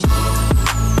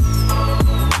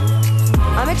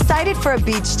excited for a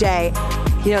beach day.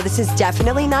 You know, this is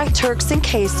definitely not Turks and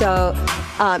queso.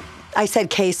 I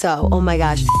said queso. Oh my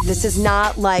gosh. This is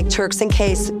not like Turks and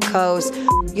Caicos.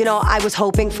 You know, I was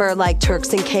hoping for like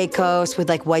Turks and Caicos with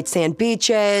like white sand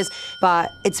beaches, but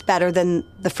it's better than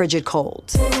the frigid cold.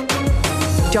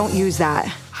 Don't use that.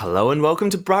 Hello and welcome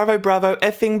to Bravo, Bravo,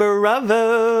 effing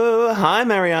Bravo. Hi,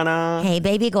 Mariana. Hey,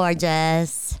 baby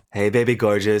gorgeous. Hey, baby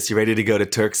gorgeous. You ready to go to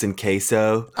Turks and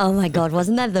Queso? Oh my God,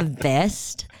 wasn't that the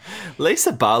best?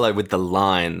 Lisa Barlow with the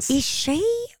lines. Is she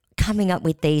coming up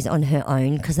with these on her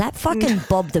own? Because that fucking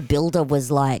Bob the Builder was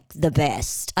like the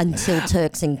best until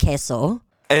Turks and Queso.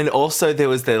 And also there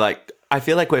was the like, I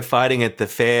feel like we're fighting at the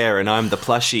fair and I'm the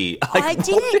plushie. Like, I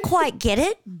didn't quite get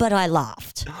it, but I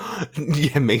laughed.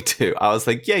 Yeah, me too. I was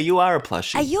like, yeah, you are a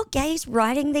plushie. Are your gays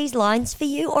writing these lines for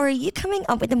you or are you coming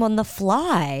up with them on the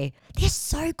fly? They're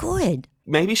so good.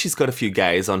 Maybe she's got a few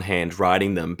gays on hand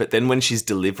writing them, but then when she's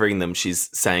delivering them, she's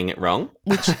saying it wrong.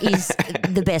 Which is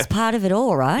the best part of it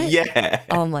all, right? Yeah.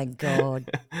 Oh my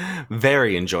God.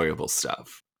 Very enjoyable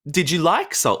stuff. Did you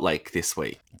like Salt Lake this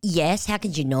week? Yes, how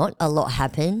could you not? A lot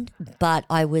happened, but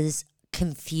I was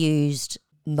confused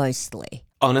mostly.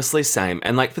 Honestly, same.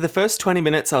 And like for the first 20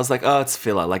 minutes, I was like, oh, it's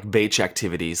filler, like beach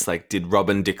activities. Like, did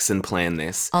Robin Dixon plan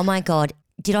this? Oh my God.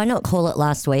 Did I not call it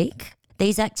last week?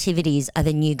 These activities are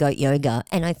the new goat yoga.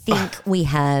 And I think we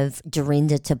have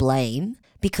Dorinda to blame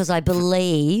because I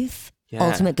believe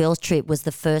Ultimate Girls Trip was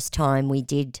the first time we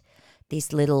did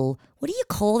this little, what do you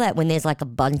call that when there's like a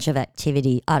bunch of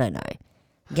activity? I don't know.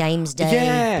 Games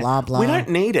day, blah, blah. We don't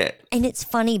need it. And it's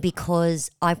funny because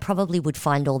I probably would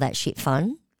find all that shit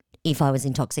fun if I was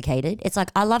intoxicated. It's like,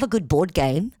 I love a good board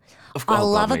game. Of course, I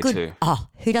love a good, too.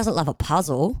 Who doesn't love a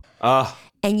puzzle? Oh,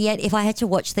 And yet if I had to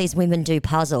watch these women do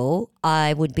puzzle,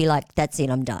 I would be like, that's it,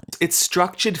 I'm done. it's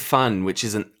structured fun, which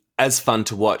isn't as fun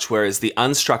to watch, whereas the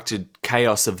unstructured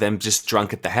chaos of them just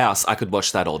drunk at the house, I could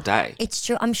watch that all day. It's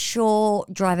true. I'm sure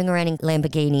driving around in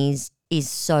Lamborghinis is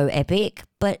so epic,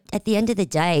 but at the end of the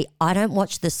day, I don't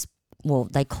watch this. Well,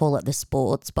 they call it the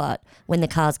sports, but when the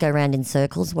cars go around in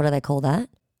circles, what do they call that?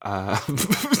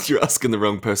 You're asking the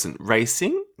wrong person.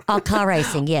 Racing? Oh, car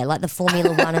racing, yeah, like the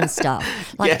Formula One and stuff.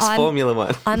 Like Yes, Formula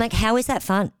One. I'm like, how is that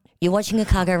fun? You're watching a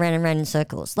car go round and round in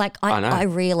circles. Like, I know. I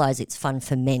realise it's fun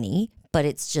for many, but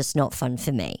it's just not fun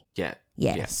for me. Yeah.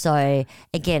 Yeah. So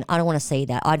again, I don't want to see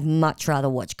that. I'd much rather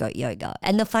watch goat yoga.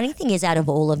 And the funny thing is, out of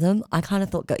all of them, I kind of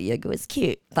thought goat yoga was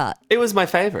cute, but It was my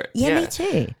favourite. yeah. Me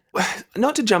too.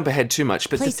 Not to jump ahead too much,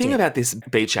 but Please the thing do. about this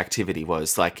beach activity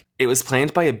was like it was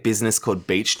planned by a business called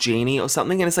Beach Genie or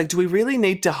something. And it's like, do we really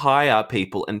need to hire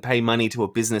people and pay money to a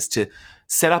business to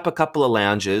set up a couple of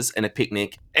lounges and a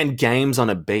picnic and games on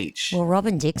a beach? Well,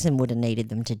 Robin Dixon would have needed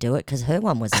them to do it because her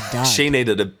one was a dud. She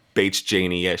needed a beach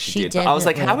genie. Yeah, she She did. But I was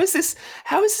like, definitely-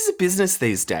 how is this a business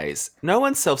these days? No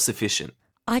one's self-sufficient.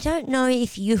 I don't know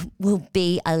if you will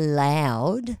be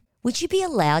allowed. Would you be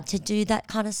allowed to do that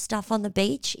kind of stuff on the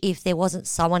beach if there wasn't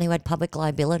someone who had public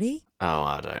liability? Oh,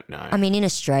 I don't know. I mean, in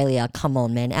Australia, come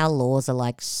on, man. Our laws are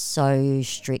like so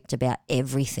strict about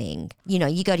everything. You know,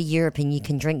 you go to Europe and you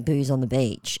can drink booze on the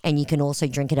beach and you can also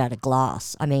drink it out of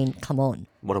glass. I mean, come on.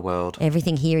 What a world.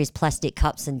 Everything here is plastic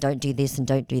cups and don't do this and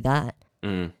don't do that.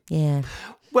 Yeah.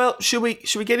 Well, should we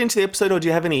get into the episode, or do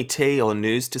you have any tea or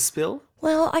news to spill?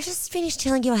 Well, I just finished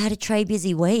telling you I had a trade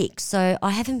busy week, so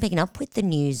I haven't been up with the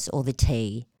news or the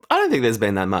tea. I don't think there's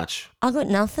been that much. I got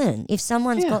nothing. If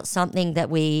someone's got something that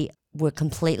we were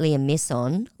completely amiss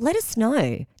on, let us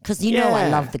know, because you know I Yeah.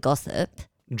 love the gossip.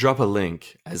 Drop a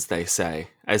link, as they say,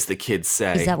 as the kids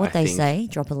say. Is that what I they think. say?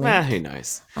 Drop a link? Well, who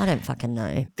knows? I don't fucking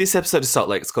know. This episode of Salt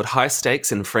Lake is called High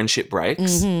Stakes and Friendship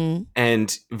Breaks,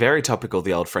 and very topical,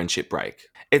 the old friendship break.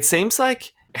 It seems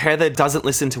like Heather doesn't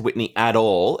listen to Whitney at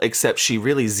all, except she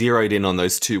really zeroed in on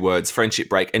those two words, friendship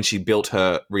break, and she built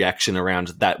her reaction around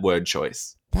that word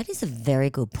choice. That is a very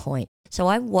good point. So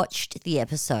I watched the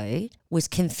episode, was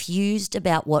confused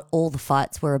about what all the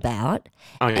fights were about.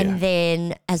 Oh, yeah. And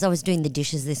then as I was doing the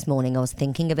dishes this morning, I was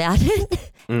thinking about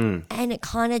it. And it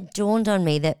kind of dawned on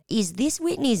me that is this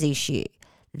Whitney's issue?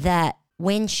 That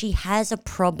when she has a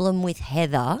problem with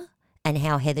Heather and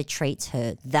how Heather treats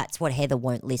her, that's what Heather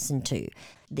won't listen to.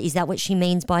 Is that what she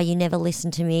means by you never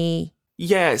listen to me?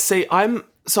 Yeah, see, I'm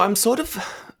sort of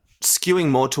skewing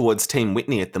more towards Team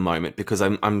Whitney at the moment because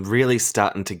I'm really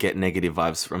starting to get negative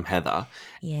vibes from Heather.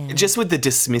 Yeah. Just with the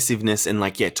dismissiveness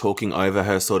and talking over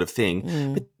her sort of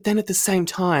thing. But then at the same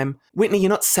time, Whitney, you're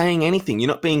not saying anything. You're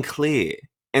not being clear.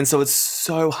 And so it's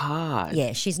so hard.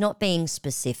 Yeah, she's not being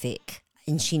specific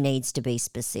and she needs to be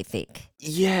specific.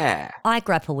 Yeah. I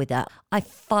grapple with that. I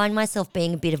find myself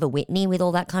being a bit of a Whitney with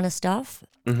all that kind of stuff.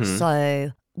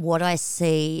 So What I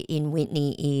see in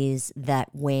Whitney is that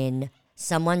when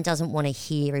someone doesn't want to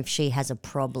hear if she has a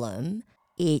problem,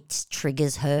 it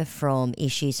triggers her from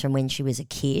issues from when she was a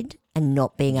kid and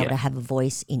not being able to have a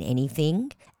voice in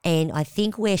anything. And I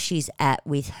think where she's at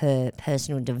with her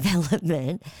personal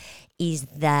development is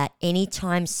that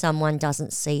anytime someone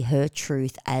doesn't see her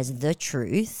truth as the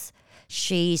truth,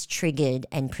 she's triggered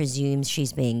and presumes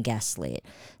she's being gaslit.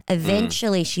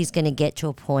 Eventually, she's going to get to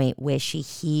a point where she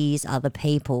hears other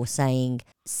people saying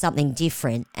something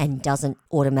different and doesn't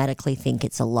automatically think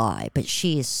it's a lie. But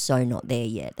she is so not there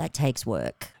yet. That takes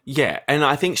work. Yeah, and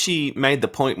I think she made the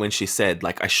point when she said,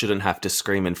 like, I shouldn't have to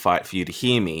scream and fight for you to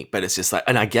hear me. But it's just like,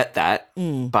 and I get that,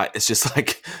 but it's just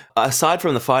like, aside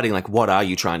from the fighting, like, what are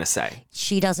you trying to say?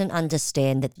 She doesn't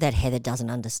understand that Heather doesn't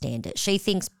understand it. She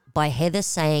thinks by Heather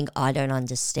saying, I don't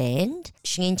understand,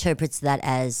 she interprets that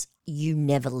as, you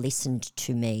never listened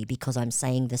to me because I'm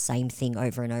saying the same thing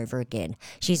over and over again.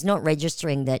 She's not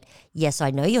registering that, yes, I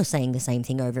know you're saying the same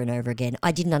thing over and over again.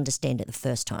 I didn't understand it the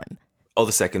first time. Or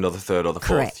the second, or the third, or the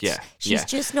Correct. fourth. Yeah. She's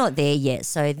just not there yet.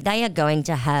 So they are going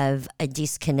to have a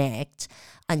disconnect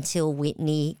until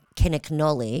Whitney can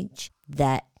acknowledge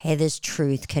that Heather's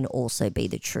truth can also be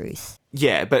the truth.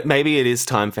 Yeah, but maybe it is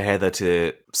time for Heather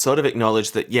to sort of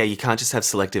acknowledge that, yeah, you can't just have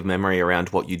selective memory around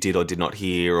what you did or did not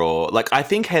hear, or like, I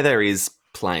think Heather is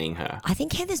playing her. I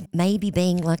think Heather's maybe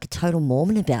being like a total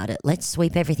Mormon about it. Let's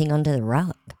sweep everything under the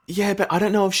rug. Yeah, but I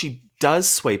don't know if she does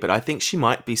sweep it. I think she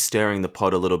might be stirring the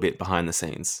pot a little bit behind the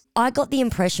scenes. I got the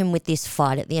impression with this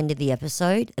fight at the end of the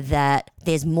episode that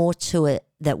there's more to it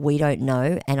that we don't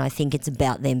know, and I think it's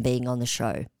about them being on the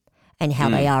show and how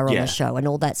they are on the show and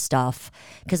all that stuff,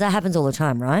 because that happens all the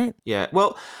time, right? Yeah.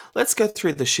 Well, let's go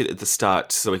through the shit at the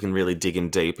start so we can really dig in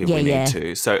deep if we need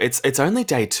to. So it's only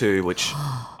day 2, which,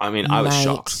 I mean, I was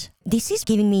shocked. This is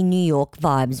giving me New York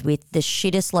vibes with the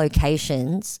shittest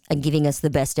locations and giving us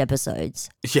the best episodes.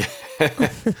 Yeah.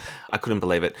 I couldn't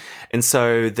believe it. And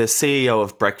so the CEO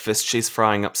of Breakfast, she's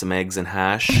frying up some eggs and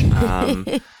hash.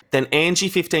 Then Angie,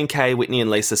 15K, Whitney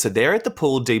and Lisa, so they're at the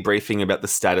pool debriefing about the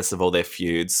status of all their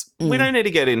feuds. We don't need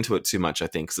to get into it too much, I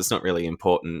think, because it's not really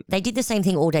important. They did the same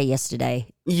thing all day yesterday.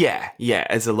 Yeah,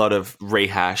 there's a lot of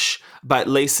rehash. But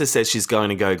Lisa says she's going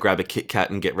to go grab a Kit Kat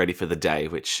and get ready for the day,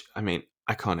 which, I mean,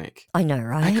 iconic. I know,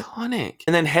 right? Iconic.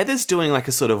 And then Heather's doing like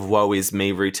a sort of woe is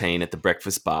me routine at the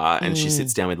breakfast bar, and she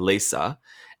sits down with Lisa.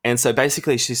 And so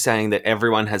basically she's saying that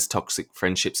everyone has toxic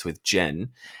friendships with Jen.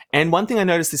 And one thing I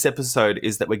noticed this episode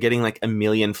is that we're getting like 1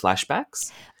 million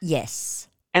flashbacks. Yes.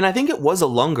 And I think it was a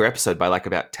longer episode by like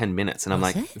about 10 minutes. And I'm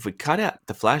Was like, it? if we cut out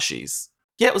the flashies.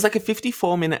 Yeah, it was like a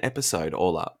 54-minute episode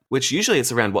all up, which usually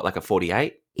it's around, what, like a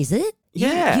 48? Is it?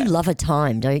 Yeah. You love a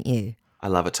time, don't you? I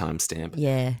love a timestamp.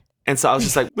 Yeah. And so I was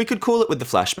just like, we could call it with the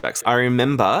flashbacks. I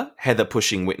remember Heather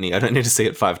pushing Whitney. I don't need to see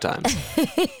it 5 times.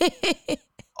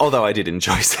 Although I did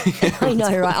enjoy seeing it. I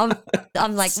know, right?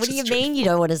 I'm like, what do you mean you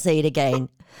don't want to see it again?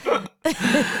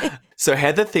 So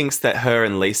Heather thinks that her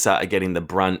and Lisa are getting the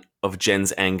brunt of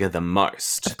Jen's anger the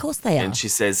most. Of course they are. And she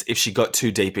says if she got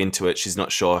too deep into it, she's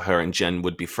not sure her and Jen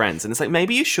would be friends. And it's like,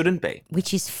 maybe you shouldn't be.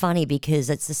 Which is funny because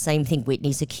it's the same thing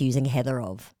Whitney's accusing Heather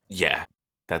of. Yeah,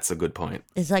 that's a good point.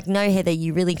 It's like, no, Heather,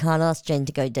 you really can't ask Jen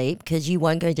to go deep because you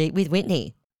won't go deep with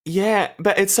Whitney. Yeah,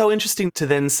 but it's so interesting to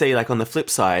then see, like, on the flip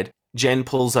side, Jen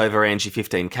pulls over Angie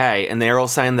 15K and they're all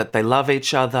saying that they love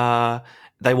each other.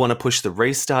 They want to push the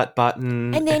restart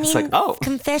button. And then it's in like, oh.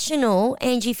 confessional,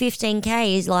 Angie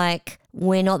 15K is like,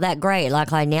 we're not that great.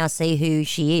 Like, I now see who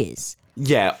she is.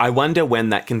 Yeah, I wonder when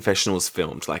that confessional was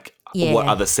filmed. Like, Yeah. what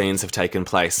other scenes have taken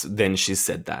place, then she's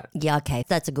said that. Yeah, okay.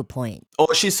 That's a good point.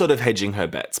 Or she's sort of hedging her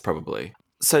bets, probably.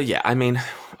 So, yeah, I mean,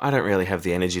 I don't really have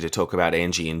the energy to talk about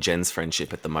Angie and Jen's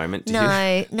friendship at the moment, do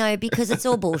you? No, because it's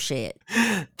all bullshit.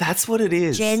 That's what it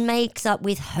is. Jen makes up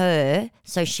with her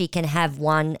so she can have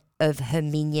one of her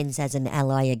minions as an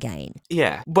ally again.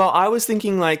 Yeah. Well, I was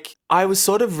thinking, like, I was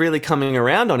sort of really coming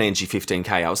around on Angie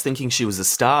 15K. I was thinking she was a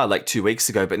star like 2 weeks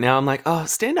ago, but now I'm like, oh,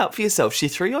 stand up for yourself. She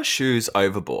threw your shoes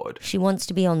overboard. She wants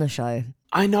to be on the show.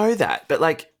 I know that, but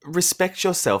like, respect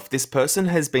yourself. This person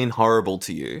has been horrible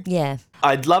to you. Yeah.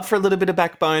 I'd love for a little bit of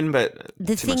backbone, but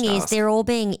The too much thing to is, ask. they're all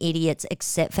being idiots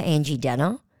except for Angie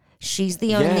Danner. She's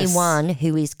the only Yes. one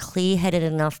who is clear-headed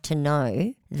enough to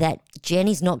know that Jen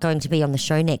is not going to be on the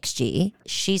show next year.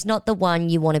 She's not the one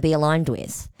you want to be aligned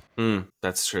with.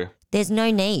 That's true. There's no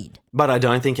need. But I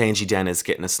don't think Angie Danner's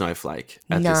getting a snowflake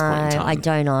at No, this point in time. I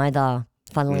don't either,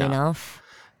 funnily enough.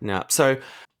 No. So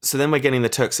then we're getting the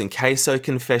Turks and Queso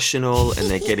confessional, and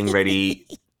they're getting ready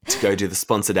to go do the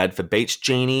sponsored ad for Beach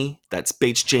Genie. That's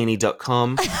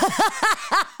beachgenie.com.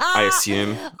 I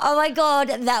assume. Oh my God,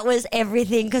 that was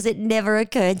everything because it never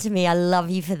occurred to me. I love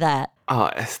you for that. Oh,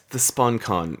 the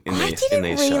SponCon in I these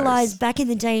didn't realize shows. back in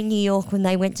the day in New York when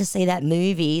they went to see that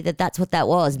movie that's what that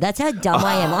was. That's how dumb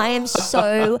I am. I am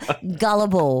so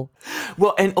gullible.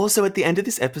 Well, and also at the end of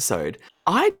this episode,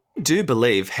 I do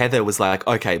believe Heather was like,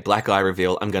 okay, black eye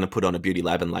reveal, I'm going to put on a Beauty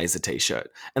Lab and Laser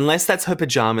t-shirt. Unless that's her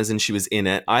pajamas and she was in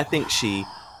it, I think she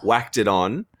whacked it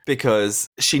on because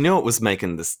she knew it was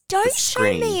making this Don't the show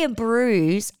screen. me a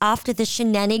bruise after the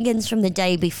shenanigans from the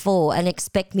day before and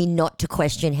expect me not to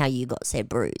question how you got said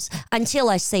bruise until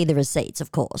I see the receipts,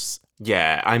 of course.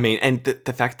 Yeah, I mean, and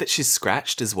the fact that she's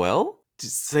scratched as well. Did you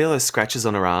see all those scratches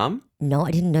on her arm? No, I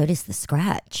didn't notice the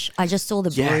scratch. I just saw the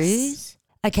Yes. bruise.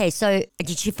 Okay, so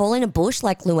did she fall in a bush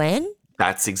like Luann?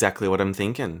 That's exactly what I'm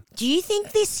thinking. Do you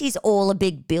think this is all a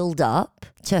big build-up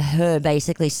to her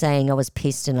basically saying I was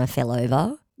pissed and I fell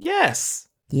over? Yes.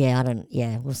 Yeah,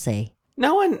 we'll see.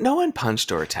 No one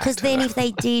punched or attacked her. Because then if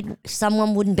they did,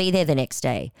 someone wouldn't be there the next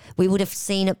day. We would have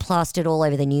seen it plastered all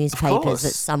over the newspapers course.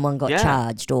 that someone got Yeah.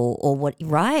 charged or what,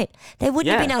 right? They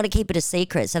wouldn't have Yeah. been able to keep it a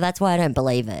secret, so that's why I don't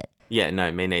believe it. Yeah,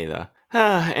 no, me neither.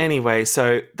 Anyway,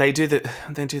 so they do the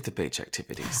beach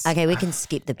activities. Okay, we can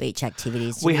skip the beach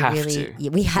activities. Do We have really, to. Yeah,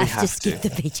 we have to have skip to.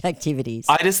 the beach activities.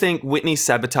 I just think Whitney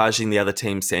sabotaging the other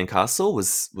team's sandcastle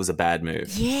was a bad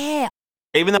move. Yeah,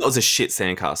 Even though it was a shit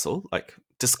sandcastle, like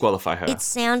disqualify her. it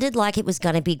sounded like it was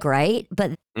going to be great,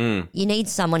 but Mm. you need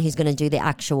someone who's going to do the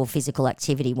actual physical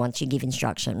activity once you give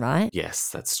instruction, right? Yes,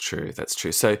 that's true. That's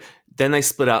true. So then they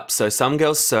split up. So some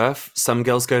girls surf, some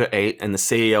girls go to eat, and the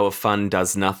CEO of Fun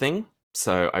does nothing.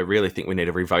 So I really think we need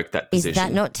to revoke that Is position.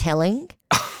 that not telling?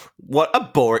 What a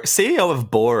boring CEO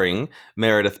of boring,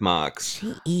 Meredith Marks.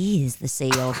 She is the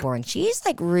CEO of Boring. She is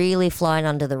like really flying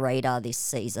under the radar this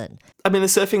season. I mean, the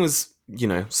surfing was,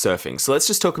 surfing. So let's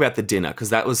just talk about the dinner because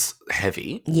that was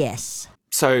heavy. Yes.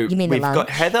 So You mean the we've got lunch?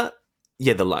 Heather.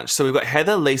 Yeah, the lunch. So we've got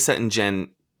Heather, Lisa, and Jen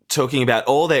talking about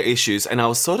all their issues, and I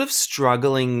was sort of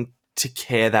struggling to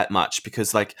care that much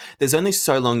because, like, there's only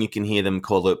so long you can hear them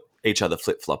call each other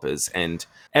flip-floppers. And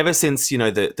ever since,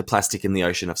 the plastic in the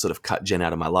ocean, I've sort of cut Jen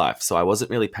out of my life. So I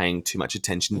wasn't really paying too much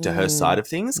attention to her side of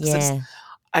things because Yeah.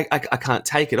 I can't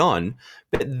take it on.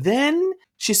 But then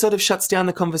she sort of shuts down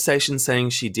the conversation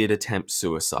saying she did attempt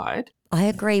suicide. I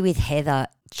agree with Heather.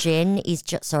 Jen is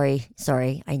just sorry,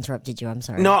 I interrupted you. I'm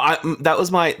sorry. No, that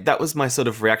was my sort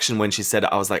of reaction when she said it.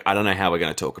 I was like, I don't know how we're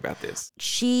going to talk about this.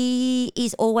 She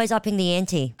is always upping the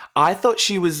ante. I thought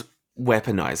she was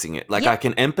weaponizing it. Like, Yep. I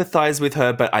can empathize with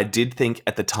her, but I did think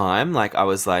at the time, like, I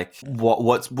was like,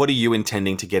 what are you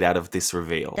intending to get out of this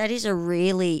reveal? That is a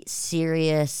really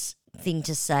serious thing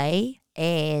to say.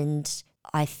 And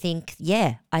I think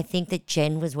that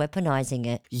Jen was weaponizing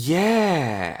it.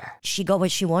 Yeah. She got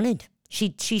what she wanted.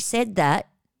 She said that,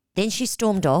 then she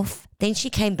stormed off, then she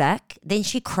came back, then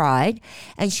she cried,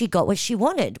 and she got what she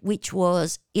wanted, which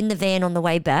was in the van on the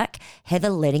way back, Heather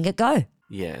letting it go.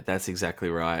 Yeah, that's exactly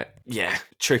right. Yeah,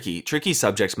 tricky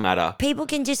subject matter. People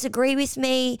can disagree with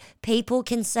me. People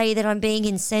can say that I'm being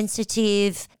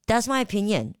insensitive. That's my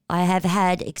opinion. I have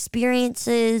had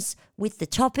experiences with the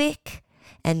topic,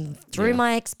 and through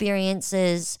my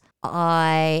experiences,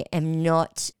 I am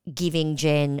not giving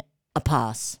Jen a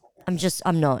pass.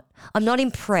 I'm not. I'm not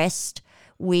impressed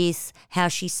with how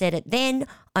she said it then.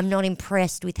 I'm not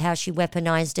impressed with how she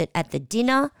weaponized it at the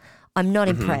dinner. I'm not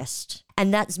impressed.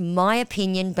 And that's my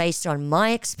opinion based on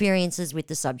my experiences with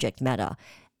the subject matter.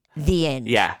 The end.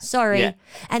 Yeah. Sorry. Yeah.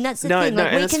 And that's the No, thing. no,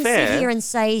 Like, and we it's can fair. sit here and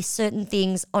say certain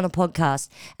things on a podcast,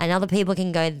 and other people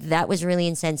can go, that was really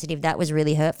insensitive. That was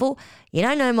really hurtful. You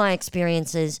don't know my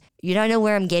experiences. You don't know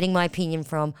where I'm getting my opinion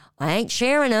from. I ain't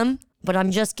sharing them, but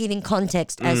I'm just giving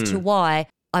context as to why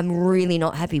I'm really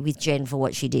not happy with Jen for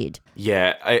what she did.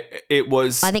 Yeah, it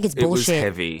was. I think it's It was bullshit.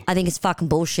 heavy. I think it's fucking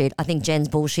bullshit. I think Jen's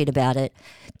bullshit about it.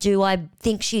 Do I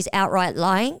think she's outright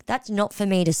lying? That's not for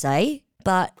me to say.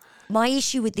 But my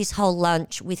issue with this whole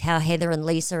lunch, with how Heather and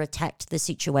Lisa attacked the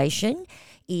situation,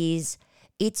 is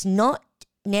it's not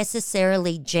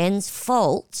necessarily Jen's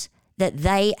fault that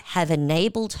they have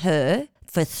enabled her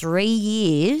for 3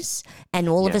 years and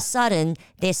all of Yeah. a sudden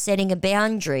they're setting a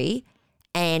boundary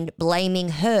and blaming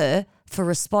her for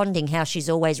responding how she's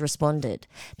always responded.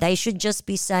 They should just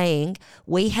be saying,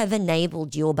 we have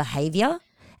enabled your behavior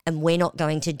and we're not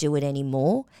going to do it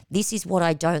anymore. This is what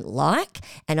I don't like,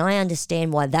 and I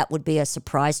understand why that would be a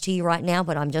surprise to you right now,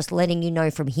 but I'm just letting you know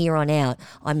from here on out,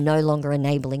 I'm no longer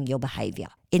enabling your behavior.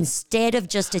 instead of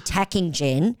just attacking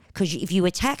Jen, because if you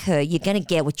attack her, you're going to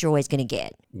get what you're always going to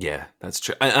get. Yeah, that's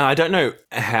true. And I don't know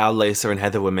how Lisa and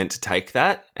Heather were meant to take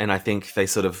that. And I think they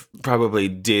sort of probably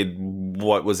did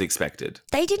what was expected.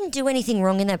 They didn't do anything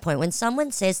wrong in that point. When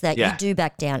someone says that, you do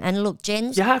back down. And look,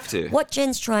 You have to. What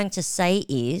Jen's trying to say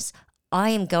is,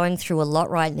 I am going through a lot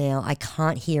right now. I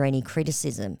can't hear any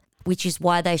criticism, which is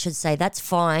why they should say, that's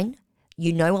fine.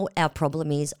 You know what our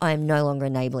problem is. I am no longer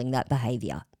enabling that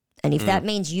behaviour. And if that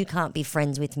means you can't be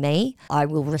friends with me, I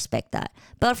will respect that.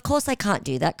 But of course they can't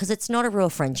do that because it's not a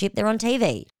real friendship. They're on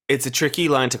TV. It's a tricky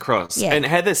line to cross. Yeah. And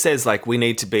Heather says, like, we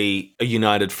need to be a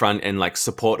united front and, like,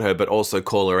 support her, but also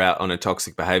call her out on her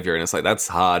toxic behaviour. And it's like, that's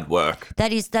hard work.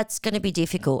 That's going to be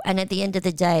difficult. And at the end of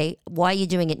the day, why are you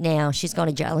doing it now? She's gone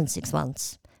to jail in 6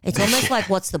 months. It's almost like,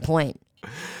 what's the point?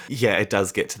 Yeah, it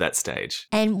does get to that stage.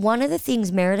 And one of the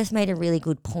things, Meredith made a really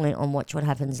good point on Watch What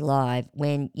Happens Live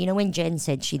when Jen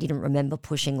said she didn't remember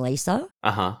pushing Lisa.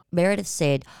 Uh-huh. Meredith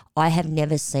said, I have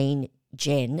never seen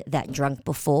Jen that drunk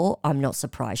before. I'm not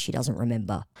surprised she doesn't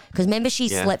remember. Because remember she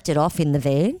slept it off in the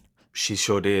van? She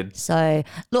sure did. So,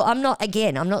 look, I'm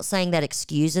not saying that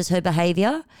excuses her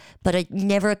behaviour, but it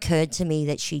never occurred to me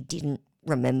that she didn't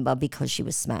remember because she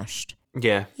was smashed.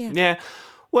 Yeah.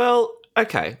 Well,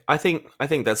 okay. I think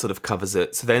that sort of covers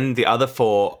it. So then the other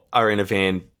four are in a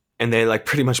van and they're like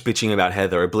pretty much bitching about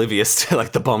Heather, oblivious to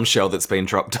like the bombshell that's been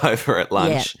dropped over at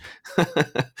lunch.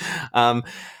 Yeah.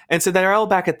 And so they're all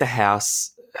back at the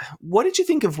house. What did you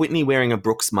think of Whitney wearing a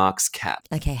Brooks Marks cap?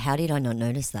 Okay, how did I not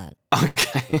notice that?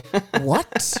 Okay.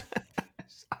 What?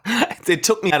 It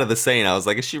took me out of the scene. I was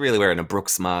like, is she really wearing a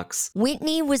Brooks Marks?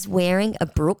 Whitney was wearing a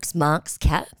Brooks Marks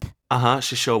cap? Uh-huh,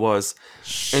 she sure was.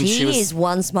 She is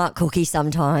one smart cookie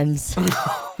sometimes.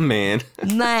 Oh, man.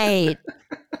 Mate.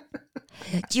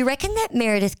 Do you reckon that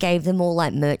Meredith gave them all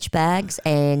like merch bags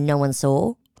and no one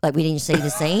saw? Like we didn't see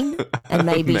the scene? And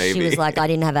maybe she was like, I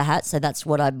didn't have a hat, so that's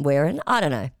what I'm wearing. I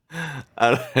don't know.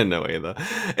 I don't know either.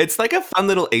 It's like a fun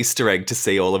little Easter egg to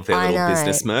see all of their little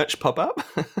business merch pop up.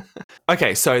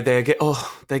 Okay, so they're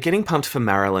getting pumped for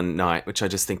Marilyn night, which I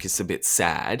just think is a bit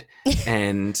sad.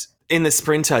 And in the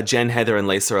sprinter, Jen, Heather and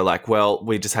Lisa are like, well,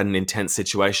 we just had an intense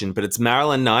situation, but it's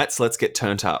Marilyn night, so let's get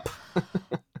turned up.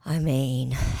 I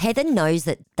mean, Heather knows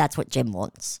that that's what Jen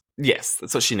wants. Yes,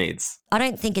 that's what she needs. I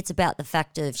don't think it's about the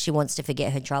fact of she wants to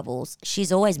forget her troubles.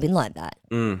 She's always been like that.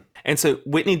 Mm. And so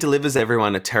Whitney delivers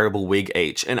everyone a terrible wig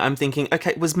each. And I'm thinking,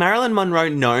 okay, was Marilyn Monroe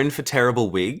known for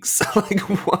terrible wigs? Like,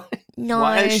 why? No.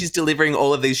 Why is she delivering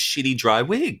all of these shitty dry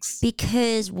wigs?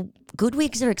 Because good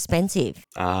wigs are expensive.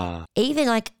 Ah. Even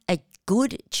like a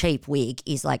good cheap wig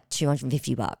is like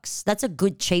 $250. That's a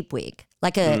good cheap wig.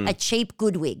 Like a cheap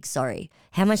good wig, sorry.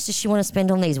 How much does she want to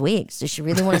spend on these wigs? Does she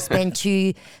really want to spend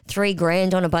 $2-3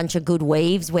 grand on a bunch of good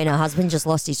weaves when her husband just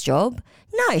lost his job?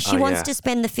 No, she wants to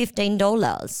spend the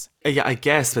 $15. Yeah, I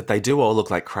guess, but they do all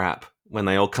look like crap. When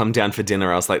they all come down for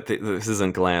dinner, I was like, this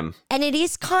isn't glam. And it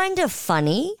is kind of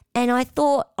funny. And I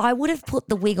thought I would have put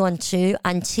the wig on too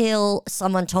until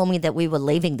someone told me that we were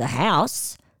leaving the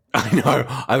house. I know.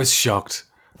 I was shocked.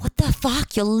 What the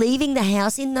fuck? You're leaving the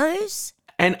house in those?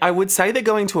 And I would say they're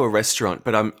going to a restaurant,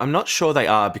 but I'm not sure they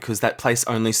are because that place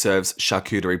only serves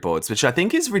charcuterie boards, which I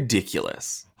think is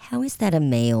ridiculous. How is that a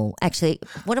meal? Actually,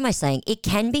 what am I saying? It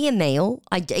can be a meal.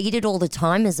 I eat it all the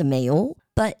time as a meal,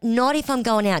 but not if I'm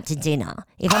going out to dinner.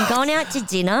 If I'm going out to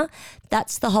dinner,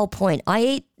 that's the whole point.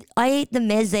 I eat the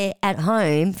meze at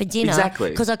home for dinner. Exactly.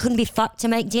 Because I couldn't be fucked to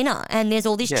make dinner, and there's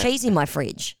all this cheese in my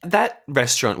fridge. That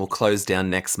restaurant will close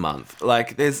down next month.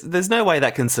 Like, there's no way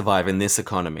that can survive in this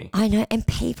economy. I know, and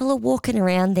people are walking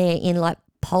around there in like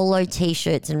polo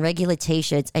t-shirts and regular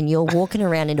t-shirts, and you're walking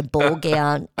around in a ball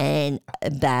gown and a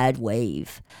bad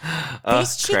weave.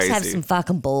 These chicks have some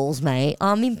fucking balls, mate.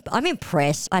 I'm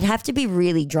impressed. I'd have to be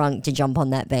really drunk to jump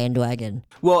on that bandwagon.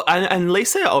 Well, and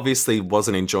Lisa obviously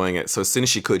wasn't enjoying it, so as soon as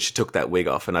she could, she took that wig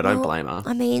off, and I don't blame her.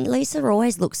 I mean, Lisa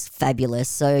always looks fabulous,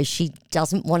 so she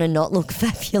doesn't want to not look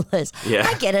fabulous. Yeah.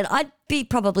 I get it. I'd be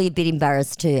probably a bit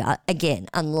embarrassed too, again,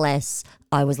 unless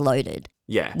I was loaded.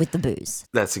 Yeah. With the booze.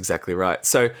 That's exactly right.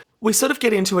 So we sort of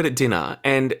get into it at dinner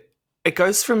and it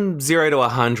goes from 0 to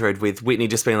 100 with Whitney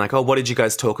just being like, oh, what did you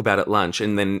guys talk about at lunch?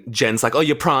 And then Jen's like, oh,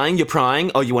 you're prying?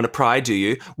 Oh, you want to pry, do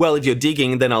you? Well, if you're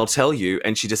digging, then I'll tell you.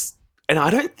 And she just... And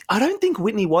I don't think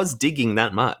Whitney was digging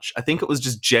that much. I think it was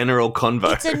just general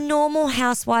convo. It's a normal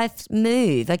housewife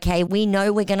move, okay? We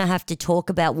know we're going to have to talk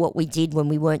about what we did when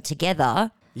we weren't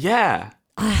together. Yeah.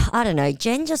 I don't know.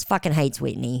 Jen just fucking hates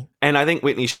Whitney. And I think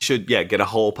Whitney should, get a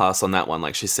whole pass on that one,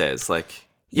 like she says. Like,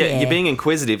 you're being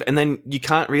inquisitive and then you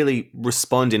can't really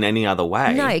respond in any other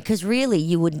way. No, because really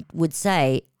you would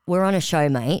say, we're on a show,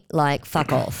 mate. Like,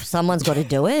 fuck off. Someone's got to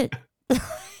do it.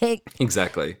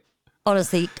 Exactly.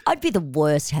 Honestly, I'd be the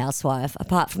worst housewife,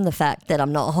 apart from the fact that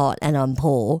I'm not hot and I'm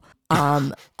poor.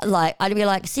 Like, I'd be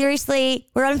like, seriously,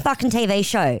 we're on a fucking TV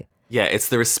show. Yeah, it's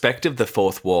the respect of the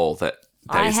fourth wall that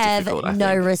I is have difficult, I no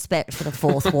think. respect for the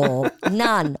fourth wall.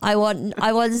 None. I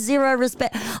want zero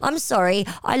respect. I'm sorry.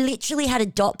 I literally had a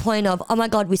dot point of, oh my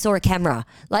God, we saw a camera.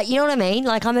 Like, you know what I mean?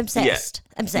 Like, I'm obsessed.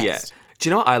 Obsessed. Yeah. Do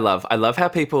you know what I love? I love how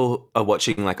people are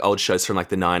watching like old shows from like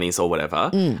the 90s or whatever,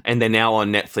 and they're now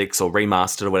on Netflix or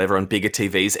remastered or whatever on bigger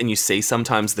TVs, and you see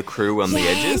sometimes the crew on the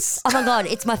edges. Oh my God,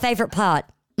 it's my favourite part.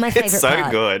 My favourite so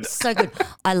part. good. So good.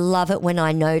 I love it when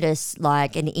I notice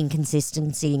like an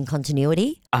inconsistency in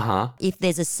continuity. If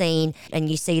there's a scene and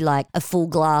you see like a full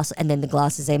glass and then the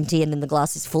glass is empty and then the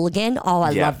glass is full again. Oh,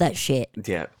 I love that shit.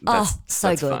 Yeah, that's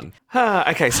so good. fun.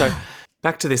 Okay, so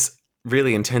back to this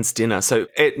really intense dinner. So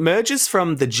it merges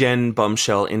from the Jen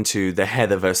bombshell into the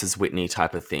Heather versus Whitney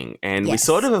type of thing. And we Yes.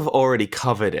 sort of have already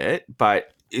covered it,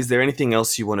 but is there anything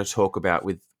else you want to talk about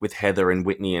with Heather and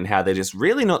Whitney and how they're just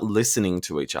really not listening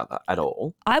to each other at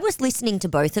all? I was listening to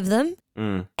both of them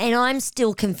and I'm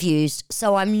still confused.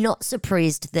 So I'm not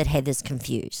surprised that Heather's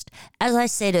confused. As I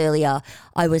said earlier,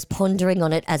 I was pondering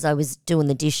on it as I was doing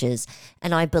the dishes.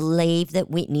 And I believe that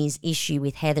Whitney's issue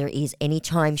with Heather is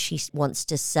anytime she wants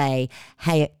to say,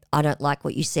 hey, I don't like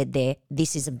what you said there.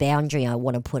 This is a boundary I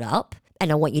want to put up.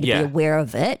 And I want you to be aware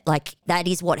of it. Like, that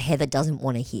is what Heather doesn't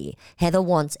want to hear. Heather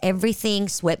wants everything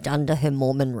swept under her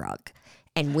Mormon rug.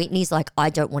 And Whitney's like, I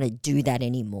don't want to do that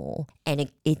anymore.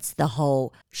 And it's the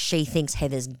whole, she thinks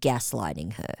Heather's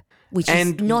gaslighting her, which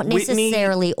is not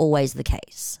necessarily always the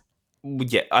case.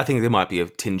 Yeah, I think there might be a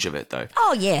tinge of it though.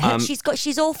 Oh yeah,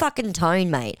 she's all fucking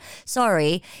tone, mate.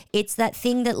 Sorry, it's that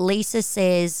thing that Lisa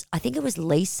says. I think it was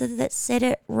Lisa that said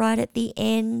it right at the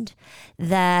end,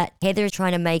 that Heather is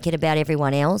trying to make it about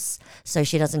everyone else, so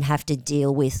she doesn't have to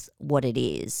deal with what it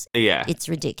is. Yeah. It's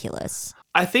ridiculous.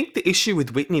 I think the issue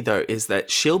with Whitney, though, is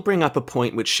that she'll bring up a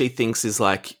point which she thinks is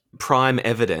like prime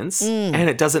evidence and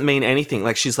it doesn't mean anything.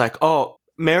 Like she's like, oh,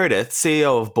 Meredith,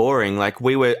 CEO of Boring, like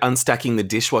we were unstacking the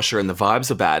dishwasher and the vibes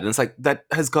were bad. And it's like, that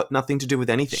has got nothing to do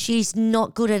with anything. She's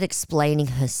not good at explaining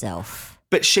herself.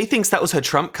 But she thinks that was her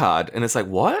trump card. And it's like,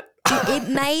 what? It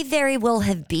may very well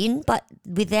have been, but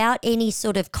without any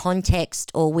sort of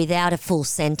context or without a full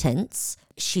sentence,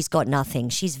 she's got nothing.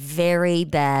 She's very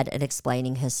bad at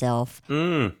explaining herself.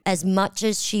 As much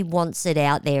as she wants it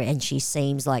out there and she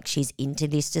seems like she's into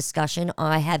this discussion,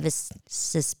 I have a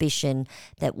suspicion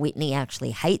that Whitney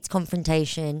actually hates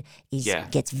confrontation,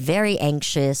 gets very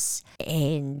anxious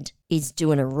and is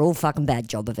doing a real fucking bad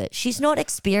job of it. She's not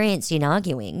experienced in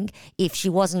arguing if she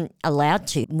wasn't allowed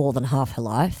to more than half her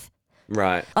life.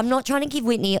 Right. I'm not trying to give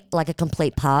Whitney like a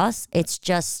complete pass. It's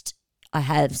just I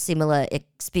have similar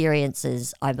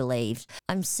experiences, I believe.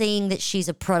 I'm seeing that she's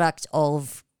a product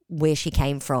of where she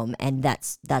came from, and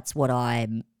that's what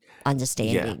I'm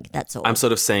understanding. Yeah. That's all. I'm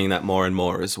sort of seeing that more and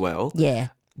more as well. Yeah.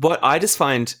 What I just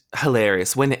find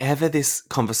hilarious whenever this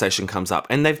conversation comes up,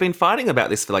 and they've been fighting about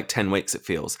this for like 10 weeks, it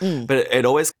feels, but it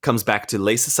always comes back to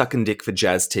Lisa sucking dick for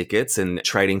jazz tickets and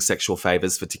trading sexual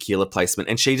favors for tequila placement,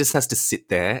 and she just has to sit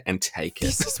there and take it.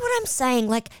 This is what I'm saying.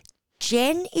 Like,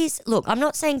 Jen is, look, I'm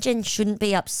not saying Jen shouldn't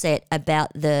be upset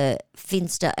about the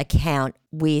Finsta account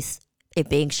with it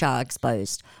being Shah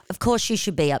exposed. Of course she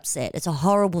should be upset. It's a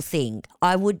horrible thing.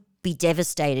 I would be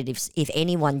devastated if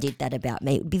anyone did that about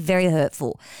me. It would be very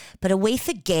hurtful. But are we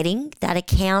forgetting that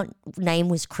account name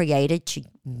was created to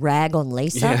rag on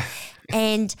Lisa? Yeah.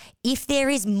 And if there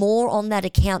is more on that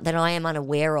account that I am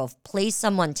unaware of, please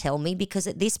someone tell me, because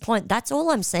at this point, that's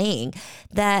all I'm saying,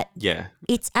 that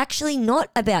it's actually not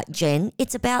about Jen,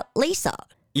 it's about Lisa.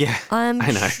 Yeah, I'm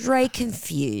I know. straight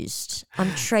confused.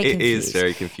 It is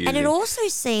very confusing. And it also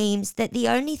seems that the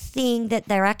only thing that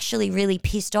they're actually really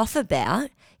pissed off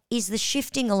about is the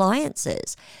shifting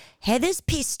alliances. Heather's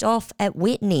pissed off at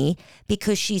Whitney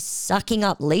because she's sucking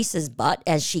up Lisa's butt,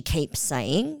 as she keeps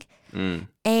saying.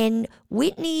 And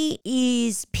Whitney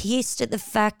is pissed at the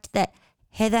fact that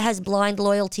Heather has blind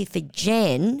loyalty for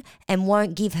Jen and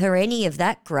won't give her any of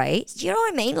that grace. Do you know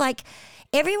what I mean? Like,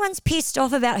 everyone's pissed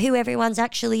off about who everyone's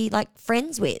actually like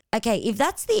friends with. Okay, if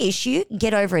that's the issue,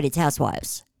 get over it. It's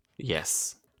Housewives.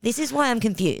 Yes. This is why I'm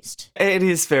confused. It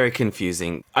is very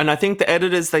confusing. And I think the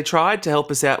editors, they tried to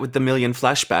help us out with the million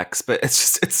flashbacks, but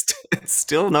it's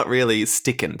still not really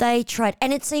sticking. They tried.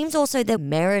 And it seems also that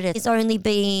Meredith is only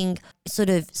being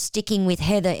sort of sticking with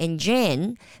Heather and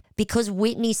Jen because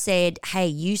Whitney said, hey,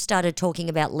 you started talking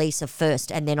about Lisa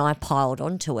first and then I piled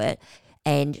onto it.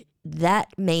 And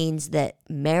that means that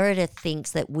Meredith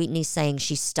thinks that Whitney's saying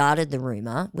she started the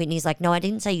rumor. Whitney's like, no, I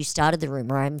didn't say you started the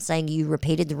rumor. I'm saying you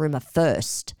repeated the rumor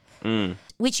first.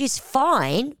 Which is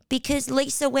fine because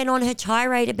Lisa went on her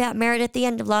tirade about Meredith at the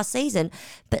end of last season.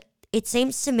 But it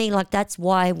seems to me like that's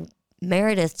why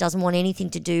Meredith doesn't want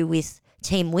anything to do with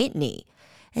Team Whitney.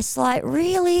 It's like,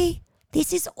 really?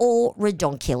 This is all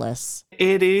redonkulous.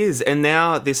 It is. And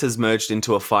now this has merged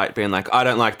into a fight being like, I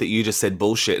don't like that you just said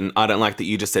bullshit and I don't like that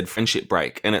you just said friendship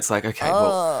break. And it's like, okay,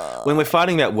 well, when we're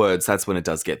fighting about words, that's when it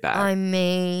does get bad. I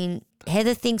mean,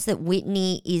 Heather thinks that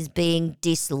Whitney is being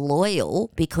disloyal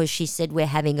because she said we're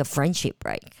having a friendship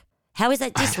break. How is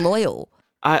that disloyal?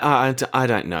 I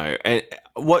don't know. And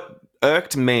what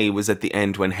irked me was at the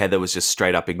end when Heather was just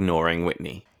straight up ignoring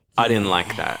Whitney. I didn't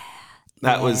like that.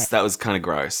 That was kind of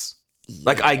gross.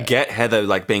 Like, I get Heather,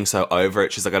 like, being so over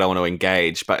it. She's like, I don't want to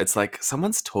engage. But it's like,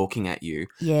 someone's talking at you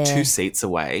 2 seats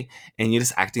away and you're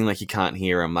just acting like you can't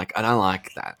hear them. Like, I don't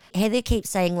like that. Heather keeps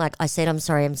saying, like, I said I'm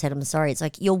sorry. It's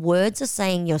like your words are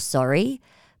saying you're sorry,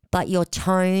 but your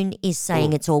tone is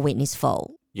saying it's all Whitney's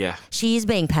fault. Yeah. She is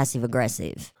being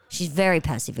passive-aggressive. She's very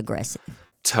passive-aggressive.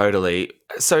 Totally.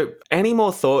 So any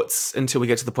more thoughts until we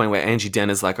get to the point where Angie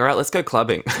Denner's like, all right, let's go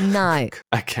clubbing? No.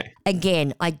 Okay.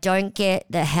 Again, I don't get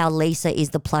how Lisa is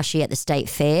the plushie at the state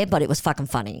fair, but it was fucking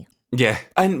funny. Yeah.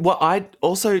 And what I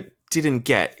also didn't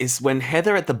get is when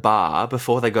Heather at the bar,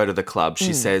 before they go to the club,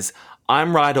 she says,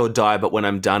 I'm ride or die, but when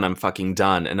I'm done, I'm fucking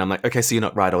done. And I'm like, okay, so you're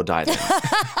not ride or die then.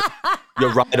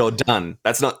 You're ride or done.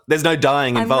 There's no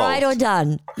dying involved. I'm ride or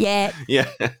done. Yeah. Yeah.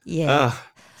 Yeah.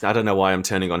 I don't know why I'm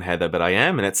turning on Heather, but I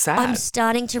am, and it's sad. I'm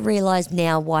starting to realise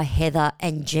now why Heather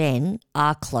and Jen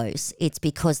are close. It's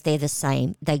because they're the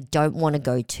same. They don't want to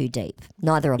go too deep.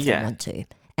 Neither of them want to.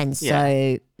 And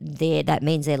so that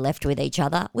means they're left with each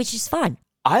other, which is fine.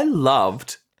 I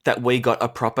loved that we got a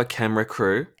proper camera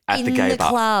crew at the gay bar. In the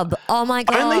club. Oh, my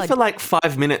God. Only for like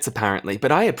 5 minutes, apparently,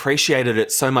 but I appreciated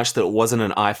it so much that it wasn't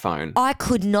an iPhone. I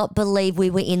could not believe we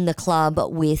were in the club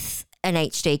with an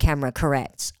HD camera,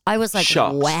 correct. I was like,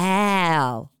 shocked.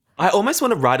 Wow. I almost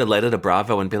want to write a letter to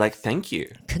Bravo and be like, thank you.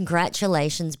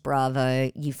 Congratulations,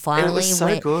 Bravo. You finally It was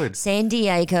so good. San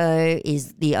Diego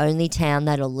is the only town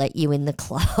that'll let you in the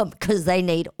club because they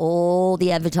need all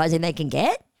the advertising they can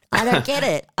get. I don't get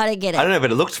it. I don't know,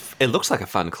 but it looks like a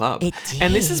fun club. It did.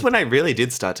 And this is when I really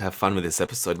did start to have fun with this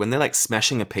episode. When they're like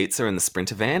smashing a pizza in the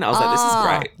Sprinter van, I was like, this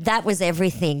is great. That was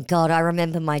everything. God, I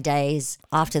remember my days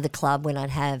after the club when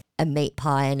I'd have a meat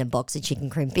pie and a box of chicken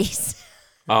crimpies.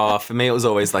 Oh, for me, it was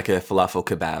always like a falafel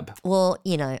kebab. Well,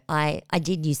 you know, I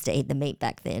did used to eat the meat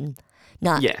back then.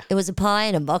 No, it was a pie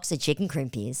and a box of chicken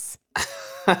crimpies.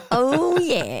 Oh,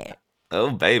 yeah.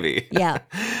 Oh, baby. Yeah.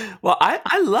 Well,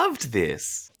 I loved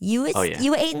this. You were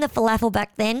eating the falafel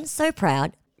back then? So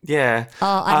proud. Yeah.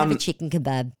 Oh, I have a chicken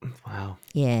kebab. Wow.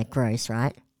 Yeah, gross,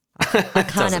 right? I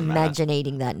can't imagine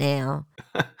eating that now.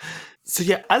 So,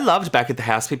 yeah, I loved back at the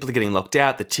house. People are getting locked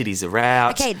out. The titties are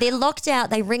out. Okay, they're locked out.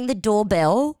 They ring the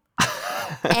doorbell.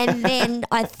 And then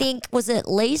I think, was it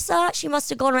Lisa? She must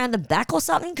have gone around the back or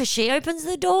something because she opens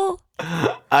the door.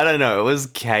 I don't know. It was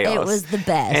chaos. It was the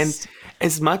best. And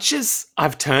as much as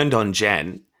I've turned on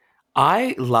Jen,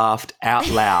 I laughed out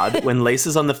loud when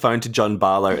Lisa's on the phone to John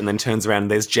Barlow and then turns around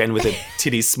and there's Jen with her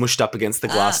titties smushed up against the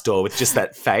glass door with just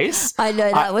that face. I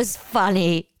know, that was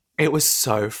funny. It was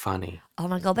so funny. Oh,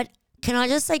 my God. But can I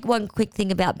just say one quick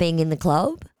thing about being in the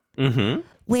club? Mm-hmm.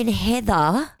 When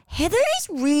Heather is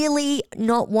really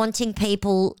not wanting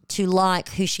people to like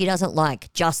who she doesn't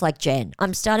like, just like Jen.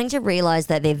 I'm starting to realise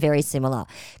that they're very similar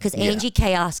because Angie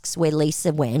K asks where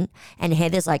Lisa went and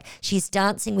Heather's like, she's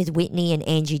dancing with Whitney and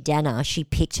Angie Danner. She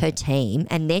picked her team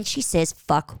and then she says,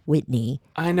 fuck Whitney.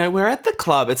 I know, we're at the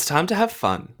club. It's time to have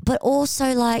fun. But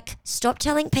also, like, stop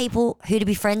telling people who to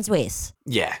be friends with.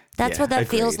 Yeah. That's what that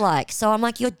agreed. feels like. So I'm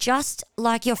like, you're just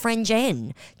like your friend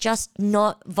Jen, just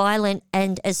not violent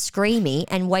and as screamy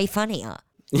and way funnier.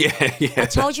 Yeah. I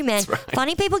told you, man, right.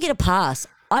 Funny people get a pass.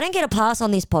 I don't get a pass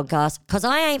on this podcast because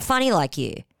I ain't funny like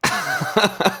you.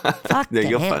 Fuck No,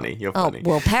 you're hell. funny. You're funny. Oh,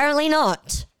 well, apparently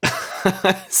not.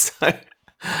 So...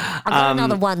 I got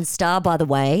another 1 star, by the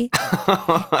way.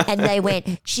 And they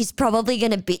went, she's probably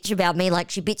going to bitch about me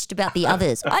like she bitched about the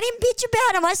others. I didn't bitch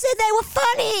about them. I said they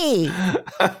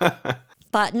were funny.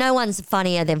 But no one's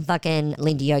funnier than fucking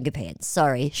Linda Yoga Pants.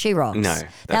 Sorry, she rocks. No, that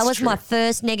that's was true. my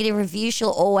first negative review. She'll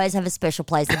always have a special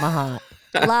place in my heart.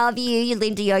 Love you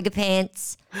Linda Yoga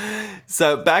Pants.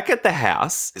 So back at the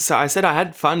house, so I said I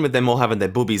had fun with them all having their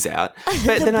boobies out.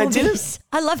 But then I didn't.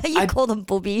 I love how you call them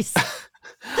boobies.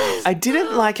 I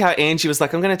didn't like how Angie was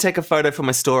like, I'm going to take a photo for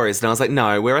my stories. And I was like,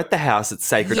 no, we're at the house. It's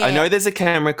sacred. Yeah. I know there's a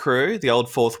camera crew, the old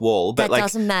fourth wall, but That like,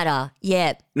 doesn't matter.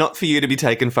 Yeah. not for you to be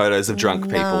taking photos of drunk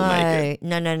people naked.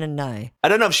 No. I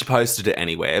don't know if she posted it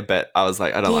anywhere, but I was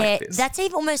like, I don't like this. That's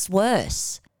even almost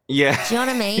worse. Yeah. Do you know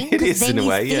what I mean? It 'Cause is then in a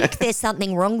way, you think there's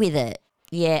something wrong with it.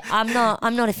 Yeah, I'm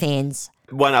not a fans.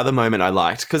 One other moment I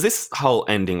liked, because this whole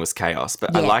ending was chaos,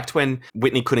 but I Yeah. liked when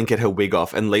Whitney couldn't get her wig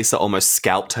off and Lisa almost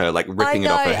scalped her, like ripping it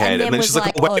off know, her head. and then then was she's like,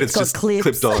 like, oh, wait, "Oh, it's it's got just clips."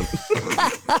 clipped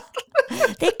on.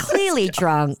 They're clearly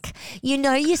drunk. You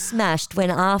know you're smashed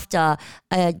when after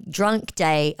a drunk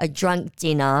day, a drunk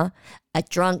dinner, a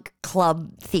drunk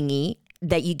club thingy,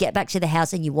 that you get back to the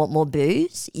house and you want more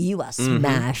booze. You are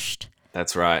smashed.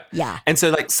 That's right. Yeah. And so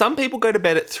like some people go to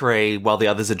bed at 3 while the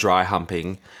others are dry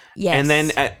humping. Yes. And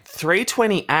then at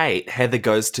 3:28, Heather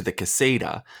goes to the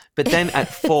casita. But then at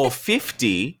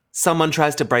 4:50, someone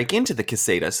tries to break into the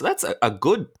casita. So that's a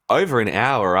good over an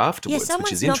hour Yeah, afterwards, which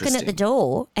someone's is knocking interesting. at the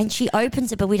door and she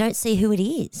opens it, but we don't see who it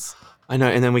is. I know.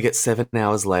 And then we get 7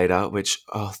 hours later, which,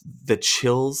 the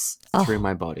chills through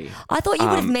my body. I thought you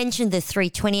would have mentioned the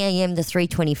 3:20 a.m., the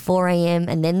 3:24 a.m.,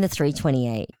 and then the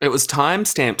 3:28. It was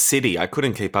timestamp city. I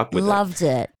couldn't keep up with Loved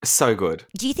it. it. So good.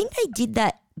 Do you think they did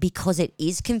that because it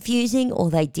is confusing, or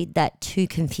they did that to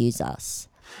confuse us?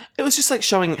 It was just like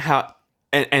showing how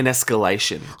an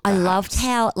escalation. I loved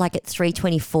how, like at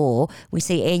 3:24, we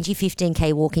see Angie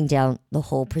 15K walking down the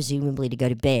hall, presumably to go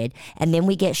to bed, and then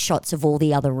we get shots of all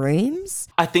the other rooms.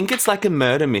 I think it's like a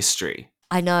murder mystery.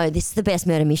 I know, this is the best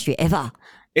murder mystery ever.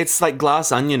 It's like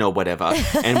Glass Onion or whatever.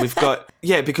 And we've got,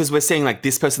 because we're seeing like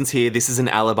this person's here, this is an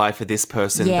alibi for this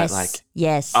person. Yes, But like,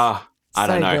 yes. I don't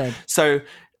So know. good. So,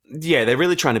 yeah, they're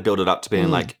really trying to build it up to being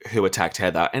like who attacked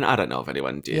Heather. And I don't know if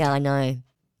anyone did. Yeah, I know.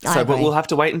 So, but we'll have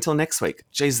to wait until next week.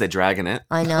 Jeez, they're dragging it.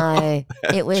 I know.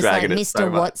 It was like Dragging it Mr. so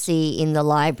much. Watsy in the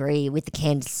library with the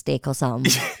candlestick or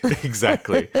something.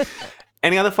 Exactly.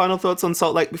 Any other final thoughts on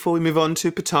Salt Lake before we move on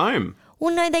to Potomac?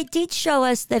 Well, no, they did show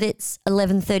us that it's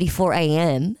 11:34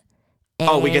 a.m.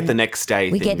 Oh, we get and the next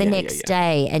day. We thing. get the Yeah, next yeah.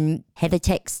 day, and Heather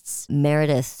texts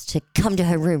Meredith to come to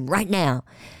her room right now.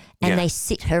 And Yeah. they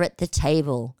sit her at the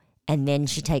table, and then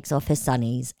she takes off her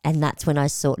sunnies. And that's when I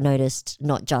noticed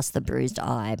not just the bruised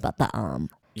eye, but the arm.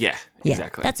 Yeah, Yeah,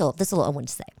 exactly. That's all. That's all I want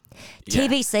to say. Yeah.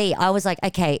 TBC, I was like,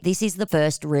 okay, this is the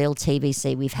first real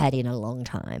TBC we've had in a long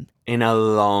time. In a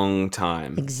long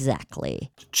time.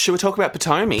 Exactly. Should we talk about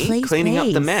Potomac Please, cleaning up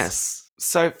the please. mess?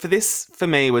 So for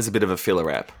me, was a bit of a filler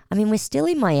app. I mean, we're still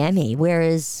in Miami,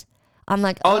 whereas I'm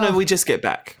like, Oh, no, we just get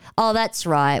back. oh, that's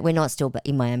right. We're not still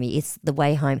in Miami. It's the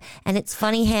way home. And it's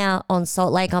funny how on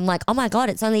Salt Lake, I'm like, oh my God,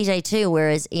 it's only day 2.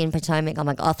 Whereas in Potomac, I'm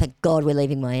like, oh, thank God we're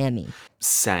leaving Miami.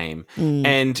 Same. Mm.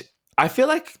 And I feel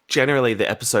like generally the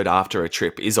episode after a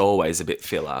trip is always a bit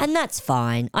filler. And that's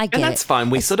fine. I get And it. that's fine.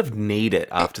 We sort of need it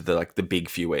after the big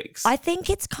few weeks. I think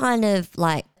it's kind of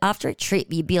like after a trip,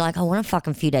 you'd be like, I want a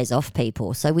fucking few days off,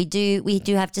 people. So we do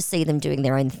have to see them doing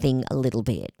their own thing a little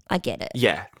bit. I get it.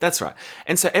 Yeah, that's right.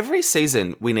 And so every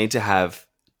season we need to have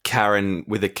Karen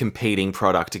with a competing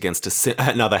product against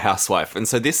another housewife. And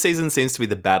so this season seems to be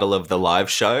the battle of the live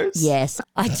shows. Yes,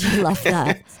 I do love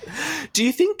that. Do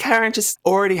you think Karen just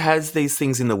already has these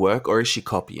things in the work, or is she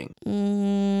copying?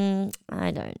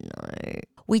 I don't know.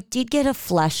 We did get a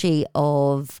flashy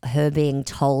of her being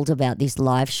told about this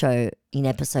live show in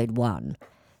episode 1.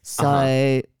 So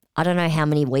I don't know how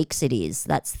many weeks it is.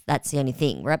 That's the only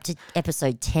thing. We're up to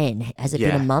episode 10. Has it been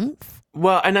Yeah. a month?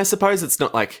 Well, and I suppose it's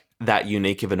not like that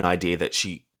unique of an idea that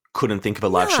she couldn't think of a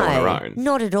live show on her own.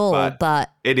 Not at all.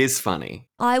 But It is funny.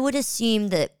 I would assume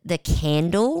that the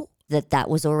candle, that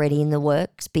was already in the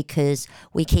works, because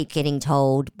we keep getting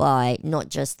told by not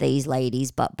just these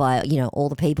ladies, but by, all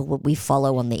the people that we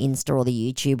follow on the Insta or the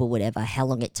YouTube or whatever, how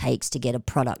long it takes to get a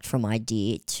product from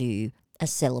idea to a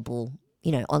sellable,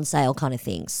 on sale kind of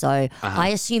thing. So I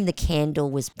assume the candle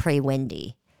was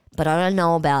pre-Wendy, but I don't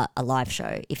know about a live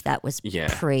show if that was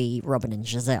pre-Robin and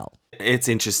Giselle. It's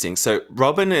interesting. So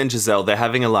Robin and Giselle, they're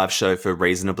having a live show for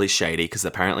Reasonably Shady because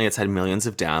apparently it's had millions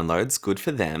of downloads. Good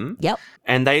for them. Yep.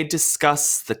 And they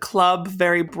discuss the club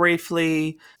very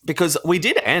briefly because we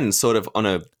did end sort of on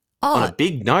a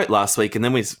big note last week, and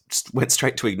then we just went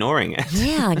straight to ignoring it.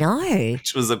 Yeah, I know.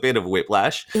 Which was a bit of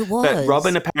whiplash. It was. But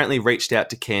Robin apparently reached out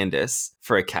to Candace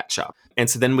for a catch-up. And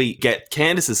so then we get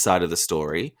Candace's side of the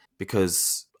story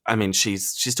because, I mean,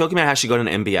 she's talking about how she got an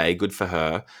MBA, good for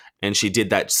her, and she did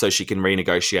that so she can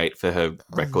renegotiate for her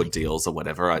record deals or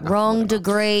whatever. Wrong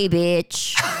degree,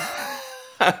 bitch.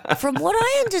 From what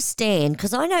I understand,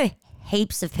 because I know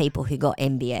heaps of people who got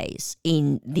MBAs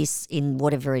in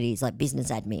whatever it is, like business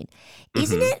admin.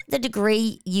 Isn't it the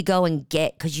degree you go and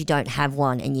get because you don't have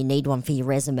one and you need one for your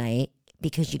resume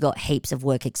because you got heaps of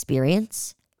work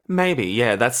experience? Maybe,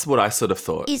 yeah, that's what I sort of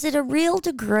thought. Is it a real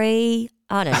degree?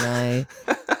 I don't know.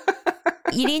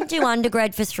 You didn't do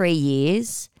undergrad for 3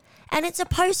 years and it's a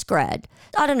postgrad.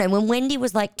 I don't know. When Wendy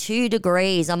was like 2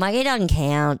 degrees, I'm like, it doesn't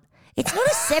count. It's not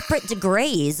a separate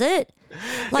degree, is it?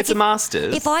 Like it's a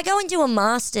master's. If I go and do a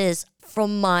master's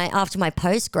after my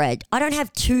postgrad, I don't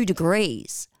have 2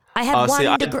 degrees. I have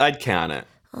one degree. I'd count it.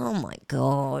 Oh my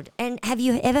God. And have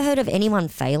you ever heard of anyone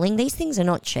failing? These things are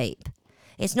not cheap.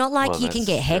 It's not like you can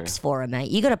get HECS for it, mate.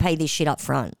 You got to pay this shit up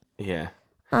front. Yeah.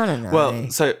 I don't know. Well,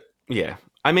 so, yeah.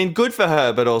 I mean, good for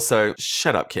her, but also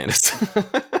shut up, Candace.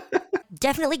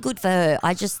 Definitely good for her.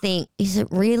 I just think, is it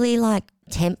really like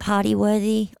tent party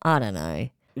worthy? I don't know.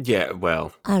 Yeah,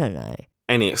 well. I don't know.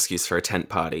 Any excuse for a tent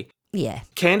party. Yeah.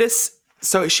 Candace,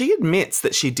 so she admits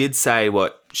that she did say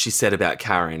what she said about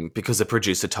Karen because a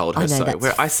producer told her I know, so. that's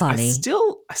Where I funny.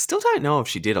 still don't know if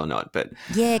she did or not, but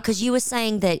Yeah, because you were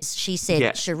saying that she said,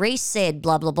 Yeah. Charisse said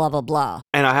blah, blah, blah, blah, blah.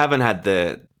 and I haven't had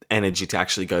the energy to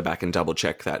actually go back and double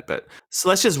check that. But so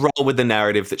let's just roll with the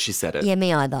narrative that she said it. Yeah,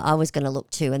 me either. I was going to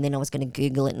look too, and then I was going to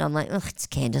Google it, and I'm like, oh, it's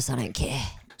Candace. I don't care.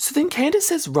 So then Candace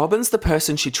says Robin's the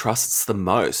person she trusts the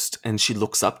most and she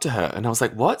looks up to her. And I was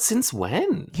like, what? Since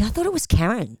when? Yeah, I thought it was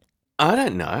Karen. I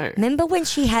don't know. Remember when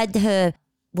she had her,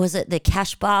 was it the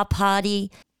cash bar party?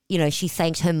 You know, she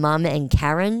thanked her mum and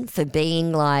Karen for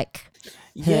being like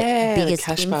her Yeah, the biggest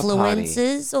cash bar party.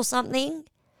 influencers or something.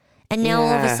 And now all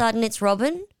of a Yeah. sudden it's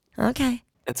Robin? Okay.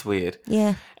 It's weird.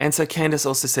 Yeah. And so Candace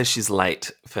also says she's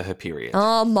late for her period.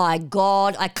 Oh my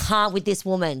God. I can't with this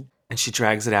woman. And she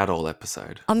drags it out all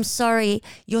episode. I'm sorry,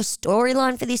 your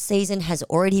storyline for this season has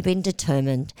already been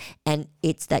determined, and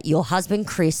it's that your husband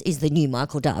Chris is the new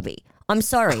Michael Darby. I'm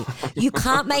sorry. You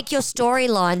can't make your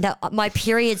storyline that my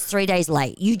period's 3 days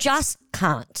late. You just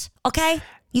can't. Okay?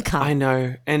 You can't. I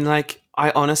know. And like,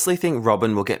 I honestly think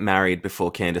Robin will get married before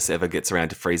Candace ever gets around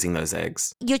to freezing those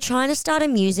eggs. You're trying to start a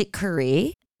music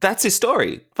career. That's his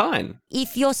story. Fine.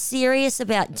 If you're serious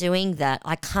about doing that,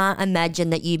 I can't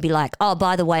imagine that you'd be like, oh,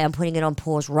 by the way, I'm putting it on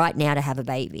pause right now to have a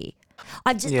baby.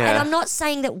 And I'm not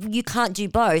saying that you can't do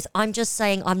both. I'm just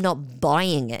saying I'm not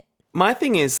buying it. My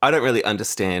thing is, I don't really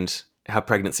understand how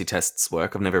pregnancy tests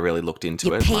work. I've never really looked into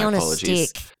You it. pee My on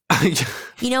apologies. a stick.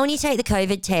 You know when you take the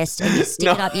COVID test and you stick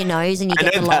No, it up your nose and you I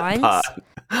get know the that lines? part.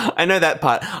 I know that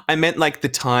part. I meant like the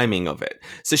timing of it.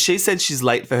 So she said she's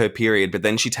late for her period, but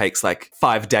then she takes like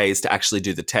 5 days to actually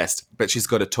do the test. But she's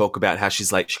got to talk about how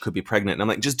she's like, she could be pregnant. And I'm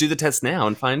like, just do the test now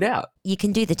and find out. You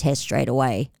can do the test straight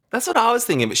away. That's what I was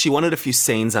thinking, but she wanted a few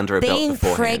scenes under a belt Being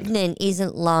beforehand. pregnant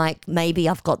isn't like maybe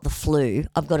I've got the flu,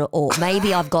 or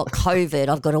maybe I've got COVID,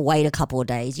 I've got to wait a couple of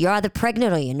days. You're either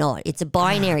pregnant or you're not. It's a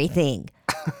binary thing.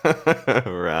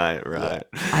 right.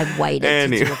 I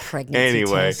waited to do a pregnancy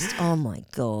test. Oh my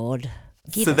God.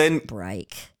 Give So us then- a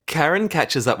break. Karen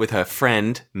catches up with her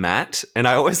friend, Matt. And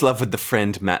I always love when the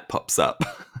friend Matt pops up.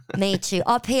 Me too.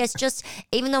 Oh, P.S. Just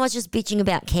even though I was just bitching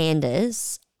about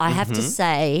Candace, I have to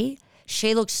say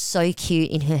she looks so cute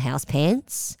in her house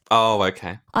pants. Oh,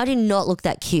 okay. I did not look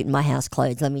that cute in my house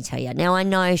clothes, let me tell you. Now, I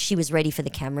know she was ready for the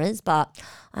cameras, but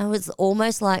I was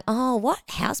almost like, oh, what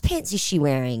house pants is she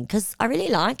wearing? Because I really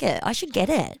like it. I should get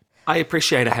it. I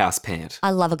appreciate a house pant.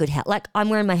 I love a good house. Like, I'm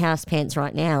wearing my house pants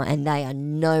right now, and they are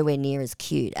nowhere near as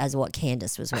cute as what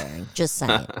Candace was wearing. Just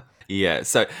saying. Yeah,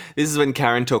 so this is when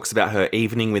Karen talks about her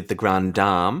evening with the Grande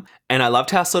Dame. And I loved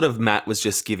how sort of Matt was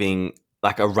just giving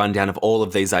like a rundown of all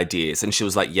of these ideas. And she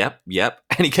was like, yep.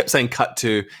 And he kept saying, cut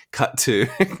to, cut to.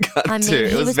 I mean, It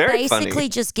he was was very basically funny.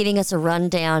 just giving us a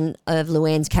rundown of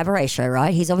Luann's cabaret show,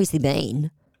 right? He's obviously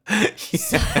been.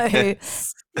 So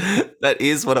That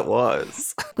is what it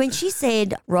was. when she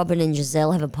said Robin and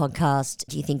Giselle have a podcast,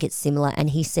 do you think it's similar?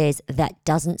 And he says, that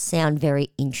doesn't sound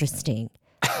very interesting.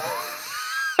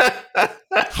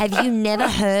 Have you never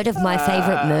heard of My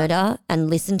Favorite Murder and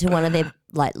listened to one of their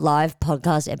like live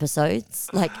podcast episodes?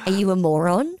 Like, are you a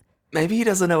moron? Maybe he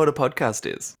doesn't know what a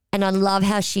podcast is. And I love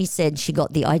how she said she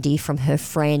got the idea from her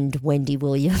friend Wendy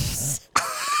Williams.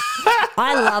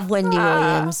 I love Wendy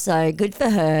Williams, so good for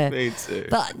her. Me too.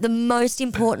 But the most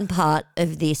important part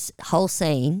of this whole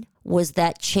scene was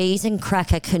that cheese and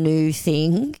cracker canoe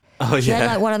thing. Oh, She had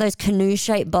yeah. like one of those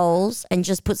canoe-shaped bowls and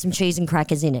just put some cheese and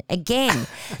crackers in it. Again,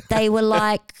 they were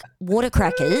like water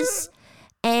crackers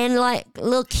and like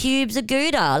little cubes of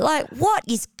Gouda. Like, what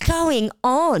is going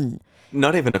on?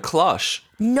 Not even a cloche.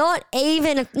 Not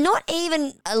even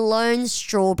a lone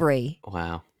strawberry.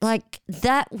 Wow. Like,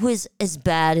 that was as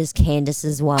bad as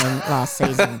Candace's one last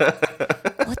season.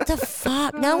 What the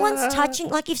fuck? No one's touching.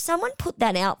 Like, if someone put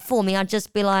that out for me, I'd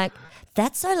just be like,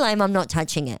 that's so lame, I'm not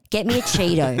touching it. Get me a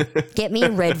Cheeto. Get me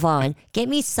a Red Vine. Get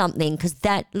me something, because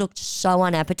that looked so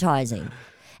unappetizing.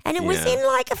 And it was in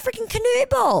like a freaking canoe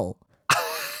bowl.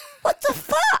 What the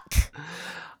fuck?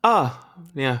 Oh,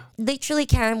 yeah. Literally,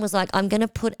 Karen was like, I'm going to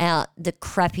put out the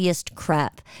crappiest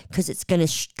crap because it's going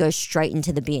to go straight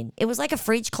into the bin. It was like a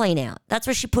fridge clean out. That's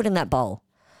what she put in that bowl.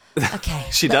 Okay.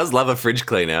 She does love a fridge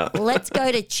clean out. Let's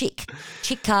go to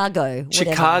Chicago.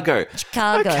 Whatever.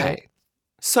 Chicago. Okay.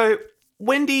 So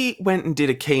Wendy went and did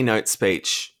a keynote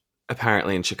speech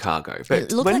apparently in Chicago. But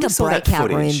It looked when like we a saw that breakout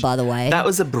footage, room, by the way. That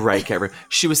was a breakout room.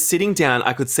 She was sitting down.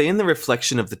 I could see in the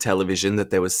reflection of the television that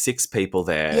there was 6 people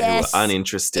there who were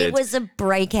uninterested. It was a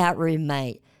breakout room,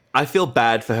 mate. I feel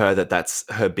bad for her that that's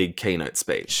her big keynote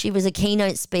speech. She was a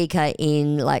keynote speaker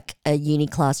in like a uni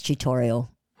class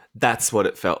tutorial. That's what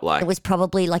it felt like. It was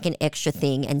probably like an extra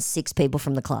thing, and 6 people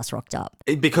from the class rocked up.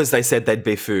 Because they said they'd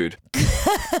be food.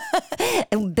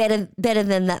 And better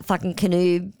than that fucking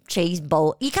canoe cheese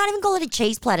bowl. You can't even call it a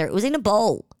cheese platter. It was in a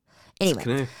bowl.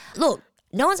 Anyway, look,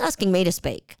 no one's asking me to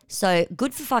speak, so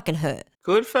good for fucking her.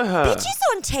 Good for her. Bitch is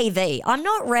on TV. I'm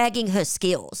not ragging her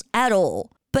skills at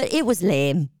all, but it was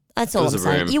lame. That's all I'm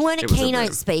saying. You weren't a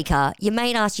keynote speaker. Your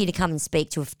mate asked you to come and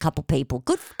speak to a couple people.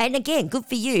 Good, and again, good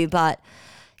for you, but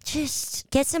just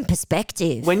get some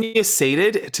perspective. When you're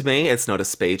seated, to me, it's not a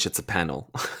speech, it's a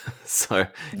panel. So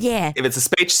yeah, if it's a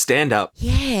speech, stand up.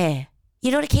 Yeah.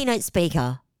 You're not a keynote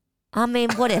speaker. I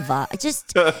mean, whatever.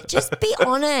 Just be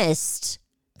honest.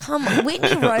 Come on.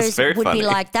 Whitney Rose would be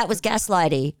like, that was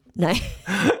gaslighting. No.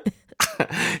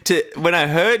 When I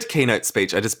heard keynote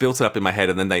speech, I just built it up in my head,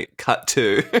 and then they cut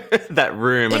to that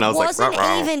room, and I was like, it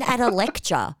wasn't even at a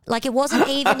lecture. Like, it wasn't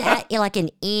even at like an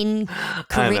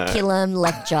in-curriculum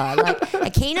lecture. Like, a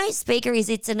keynote speaker is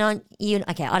okay,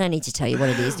 I don't need to tell you what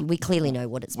it is. We clearly know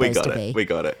what it's supposed to be. We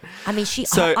got it. I mean,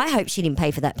 I hope she didn't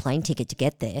pay for that plane ticket to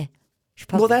get there.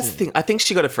 Well, that's the thing. I think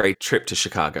she got a free trip to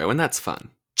Chicago, and that's fun.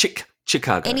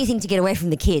 Chicago. Anything to get away from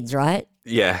the kids, right?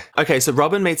 Yeah. Okay, so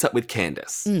Robin meets up with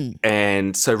Candace.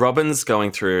 And so Robin's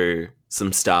going through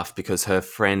some stuff because her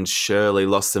friend Shirley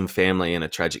lost some family in a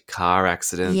tragic car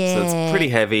accident. Yeah. So it's pretty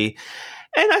heavy.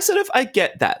 And I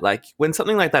get that. Like, when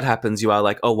something like that happens, you are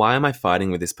like, oh, why am I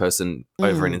fighting with this person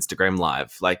over an Instagram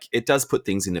live? Like, it does put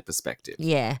things into perspective.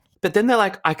 Yeah. But then they're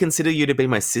like, I consider you to be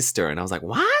my sister. And I was like,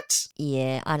 what?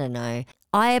 Yeah, I don't know.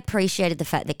 I appreciated the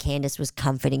fact that Candace was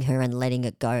comforting her and letting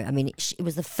it go. I mean, it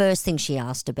was the first thing she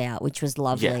asked about, which was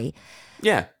lovely.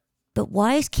 Yeah. But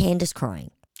why is Candace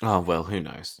crying? Oh, well, who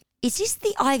knows? Is this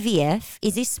the IVF?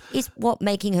 Is what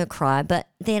making her cry? But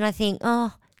then I think,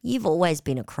 oh, you've always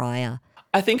been a crier.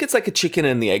 I think it's like a chicken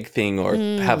and the egg thing, or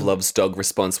Pavlov's dog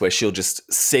response, where she'll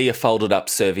just see a folded up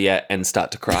serviette and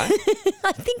start to cry.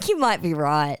 I think you might be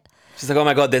right. She's like, oh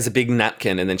my God, there's a big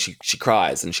napkin. And then she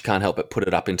cries and she can't help but put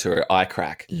it up into her eye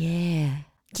crack. Yeah.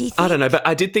 Do you think, I don't know, but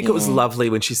I did think it was lovely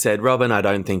when she said, Robin, I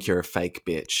don't think you're a fake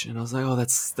bitch. And I was like, oh,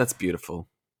 that's beautiful.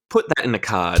 Put that in a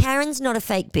card. Karen's not a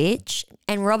fake bitch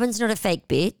and Robin's not a fake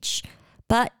bitch.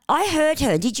 But I heard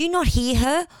her. Did you not hear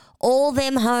her? All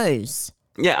them hoes.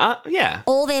 Yeah, yeah.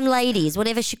 All them ladies,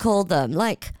 whatever she called them.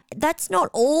 Like, that's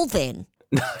not all then.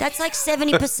 That's like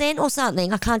 70% or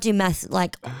something. I can't do math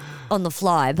like on the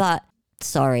fly, but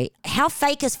sorry. How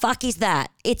fake as fuck is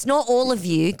that? It's not all of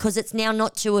you because it's now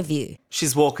not 2 of you.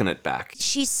 She's walking it back.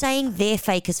 She's saying they're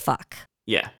fake as fuck.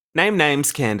 Yeah. Name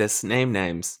names, Candace. Name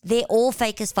names. They're all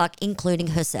fake as fuck, including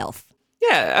herself.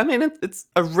 Yeah, I mean, it's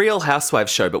a Real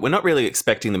Housewives show, but we're not really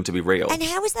expecting them to be real. And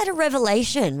how is that a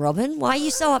revelation, Robin? Why are you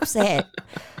so upset?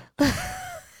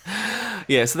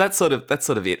 Yeah, so that's sort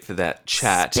of it for that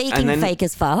chat. Speaking and then, fake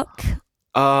as fuck.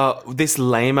 this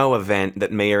lame-o event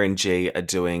that Mia and G are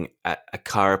doing at a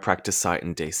chiropractor site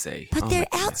in DC. But they're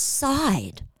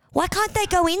outside. Why can't they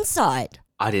go inside?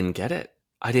 I didn't get it.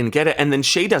 And then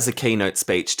she does a keynote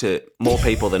speech to more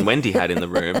people than Wendy had in the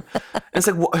room. And it's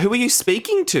like, who are you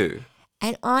speaking to?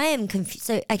 And I am confused.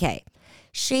 So, okay,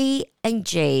 she and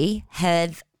G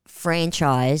have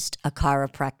franchised a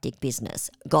chiropractic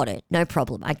business. Got it. No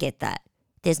problem. I get that.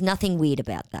 There's nothing weird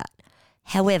about that.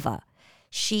 However,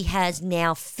 she has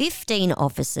now 15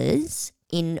 offices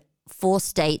in 4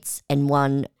 states and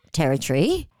 1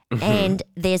 territory. Mm-hmm. And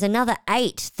there's another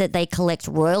 8 that they collect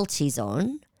royalties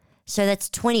on. So that's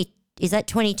 20. Is that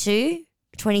 22?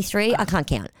 23? I can't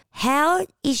count. How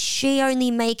is she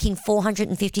only making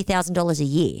 $450,000 a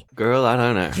year? Girl, I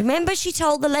don't know. Remember she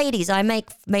told the ladies, I made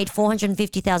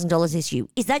 $450,000 this year.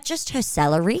 Is that just her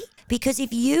salary? Because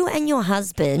if you and your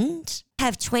husband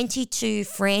have 22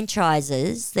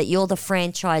 franchises that you're the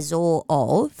franchisor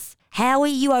of, how are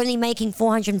you only making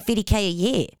 $450K a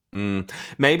year?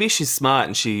 Maybe she's smart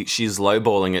and she's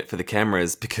lowballing it for the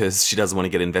cameras because she doesn't want to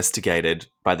get investigated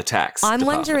by the tax I'm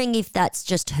department. wondering if that's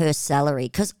just her salary,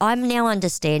 because I'm now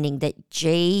understanding that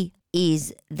G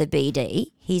is the BD,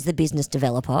 he's the business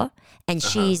developer, and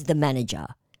she's the manager.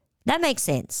 That makes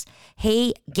sense.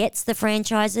 He gets the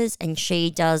franchises and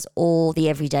she does all the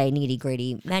everyday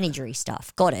nitty-gritty managery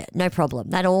stuff. Got it. No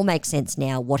problem. That all makes sense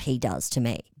now, what he does to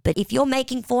me. But if you're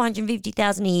making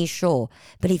 $450,000 a year, sure.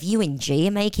 But if you and G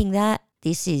are making that,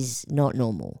 this is not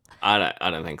normal. I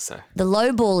don't think so. The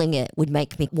lowballing it would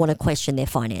make me want to question their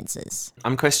finances.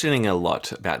 I'm questioning a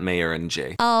lot about Mia and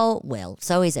G. Oh, well,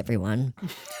 so is everyone.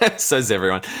 So's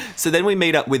everyone. So then we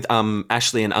meet up with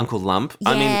Ashley and Uncle Lump.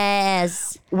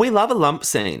 Yes. I mean, we love a lump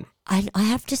scene. I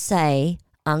have to say,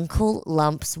 Uncle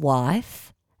Lump's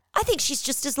wife, I think she's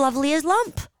just as lovely as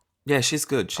Lump. Yeah, she's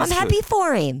good. She's I'm happy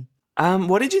for him.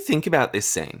 What did you think about this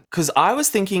scene? Because I was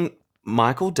thinking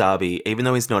Michael Darby, even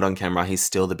though he's not on camera, he's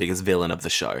still the biggest villain of the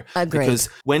show. Agreed. Because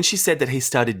when she said that he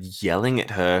started yelling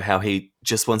at her, how he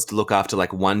just wants to look after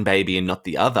like one baby and not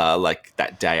the other, like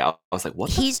that day, I was like, what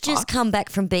the He's just come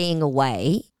back from being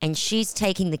away and she's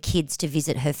taking the kids to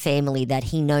visit her family that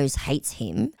he knows hates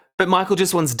him. But Michael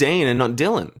just wants Dean and not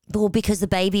Dylan. Well, because the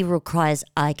baby requires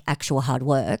like actual hard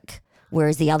work,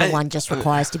 whereas the other one just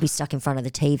requires to be stuck in front of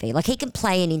the TV. Like he can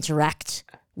play and interact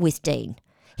with Dean.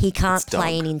 He can't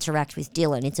play and interact with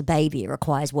Dylan. It's a baby. It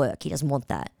requires work. He doesn't want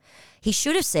that. He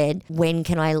should have said, when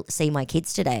can I see my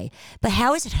kids today? But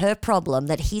how is it her problem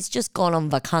that he's just gone on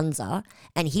vacanza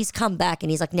and he's come back and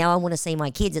he's like, now I want to see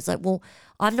my kids? It's like, well,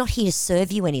 I'm not here to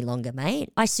serve you any longer, mate.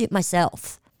 I suit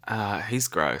myself. He's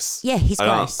gross. Yeah, he's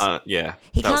gross. Yeah,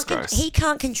 He that was can't. gross. He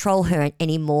can't control her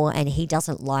anymore, and he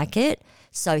doesn't like it.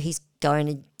 So he's going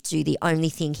to do the only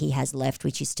thing he has left,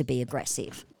 which is to be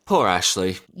aggressive. Poor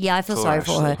Ashley. Yeah, I feel Poor sorry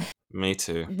for her. Ashley. Me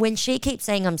too. When she keeps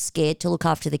saying I'm scared to look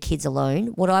after the kids alone,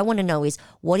 what I want to know is,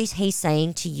 what is he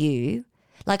saying to you?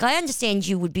 Like, I understand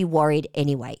you would be worried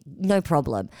anyway, no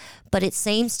problem. But it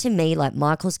seems to me like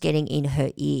Michael's getting in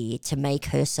her ear to make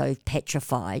her so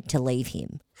petrified to leave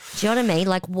him. Do you know what I mean?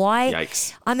 Like, why?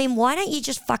 Yikes. I mean, why don't you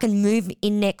just fucking move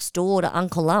in next door to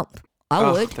Uncle Lump?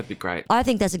 I would. That'd be great. I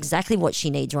think that's exactly what she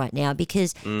needs right now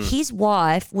because his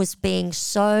wife was being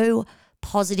so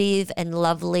positive and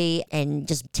lovely and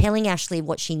just telling Ashley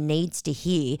what she needs to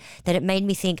hear that it made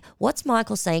me think, what's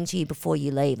Michael saying to you before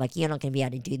you leave? Like, you're not going to be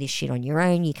able to do this shit on your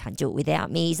own. You can't do it without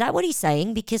me. Is that what he's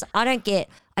saying? Because I get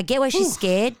why she's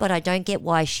scared, but I don't get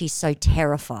why she's so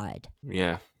terrified.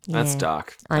 Yeah. That's Yeah,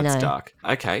 dark. I That's know. dark.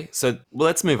 Okay, so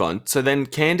let's move on. So then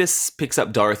Candace picks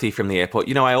up Dorothy from the airport.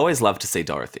 You know, I always love to see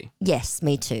Dorothy. Yes,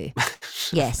 me too.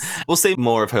 Yes, We'll see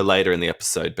more of her later in the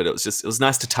episode, but it was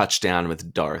nice to touch down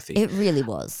with Dorothy. it really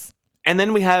was. And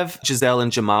then we have Giselle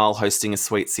and Jamal hosting a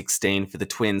Sweet 16 for the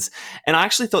twins. And I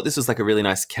actually thought this was like a really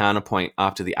nice counterpoint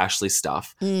after the Ashley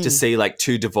stuff to see like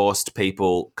two divorced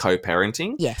people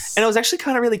co-parenting. Yes. And it was actually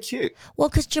kind of really cute. Well,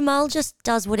 because Jamal just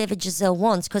does whatever Giselle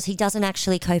wants because he doesn't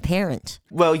actually co-parent.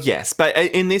 Well, yes, but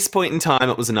in this point in time,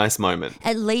 it was a nice moment.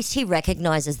 At least he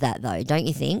recognises that though, don't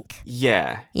you think?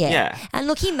 Yeah. Yeah. And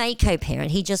look, he may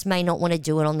co-parent. He just may not want to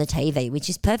do it on the TV, which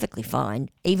is perfectly fine,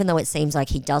 even though it seems like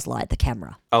he does like the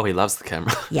camera. Oh, he loves the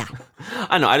camera. Yeah.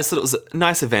 I know. I just thought it was a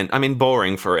nice event. I mean,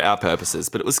 boring for our purposes,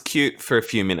 but it was cute for a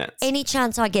few minutes. Any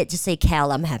chance I get to see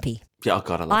Cal, I'm happy. Yeah, oh,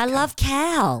 God, I love I Cal. love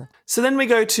Cal. So then we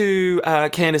go to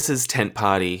Candace's tent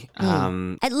party.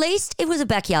 At least it was a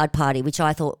backyard party, which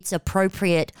I thought is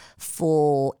appropriate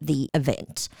for the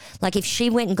event. Like if she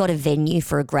went and got a venue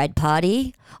for a grad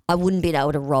party, I wouldn't be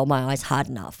able to roll my eyes hard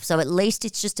enough. So at least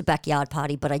it's just a backyard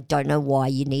party, but I don't know why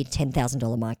you need a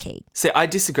 $10,000 marquee. See, I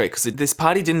disagree because this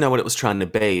party didn't know what it was trying to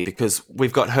be because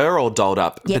we've got her all dolled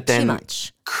up, Yeah, but then too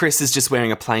much. Chris is just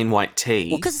wearing a plain white tee.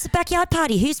 Well, because it's a backyard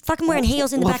party. Who's fucking wearing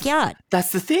heels in the Well, backyard?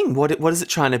 That's the thing. What is it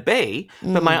trying to be?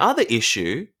 But my other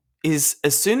issue is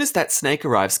as soon as that snake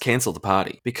arrives, cancel the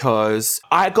party because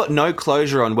I got no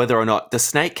closure on whether or not the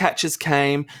snake catchers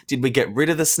came. Did we get rid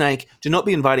of the snake? Do not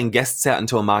be inviting guests out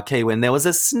into a marquee when there was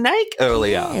a snake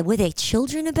earlier. Yeah, were there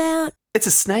children about? It's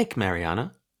a snake,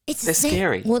 Mariana. It's a They're snake.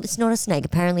 scary. Well, it's not a snake.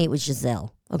 Apparently it was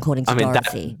Giselle, according to I mean,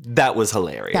 Dorothy. that was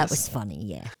hilarious. That was funny,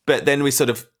 yeah. But then we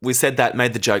said that,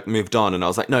 made the joke, moved on, and I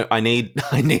was like, no, I need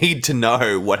to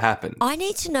know what happened. I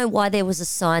need to know why there was a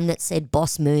sign that said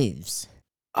boss moves.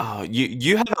 Oh,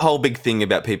 you have a whole big thing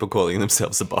about people calling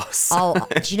themselves a boss. Oh,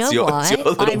 do you know It's your why?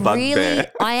 little bugbear.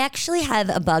 I actually have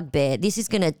a bugbear. This is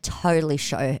going to totally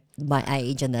show my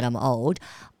age and that I'm old.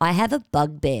 I have a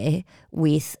bugbear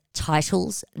with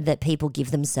titles that people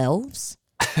give themselves.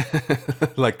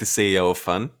 Like the CEO of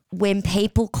Fun. When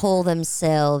people call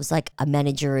themselves like a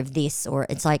manager of this, or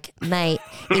it's like, mate,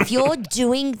 if you're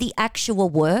doing the actual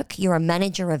work, you're a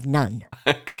manager of none.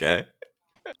 Okay.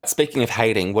 Speaking of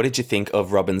hating, what did you think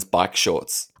of Robin's bike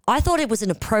shorts? I thought it was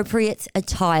an appropriate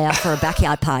attire for a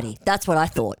backyard party. That's what I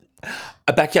thought.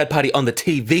 A backyard party on the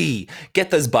TV. Get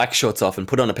those bike shorts off and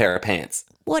put on a pair of pants.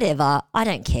 Whatever. I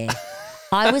don't care.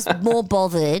 I was more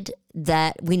bothered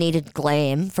that we needed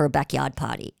glam for a backyard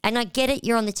party. And I get it,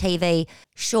 you're on the TV.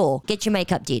 Sure, get your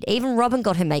makeup did. Even Robin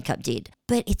got her makeup did.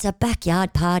 But it's a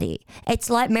backyard party. It's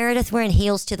like Meredith wearing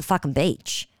heels to the fucking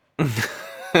beach.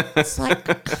 It's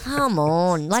like, come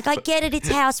on. Like, I get it, it's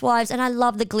Housewives, and I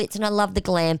love the glitz and I love the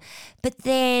glam. But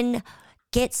then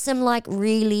get some like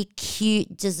really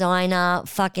cute designer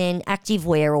fucking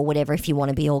activewear or whatever if you want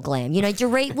to be all glam. You know,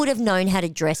 Dorit would have known how to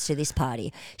dress to this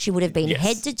party. She would have been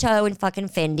head to toe in fucking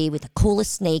Fendi with the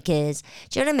coolest sneakers.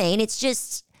 Do you know what I mean? It's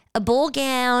just a ball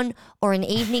gown or an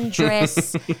evening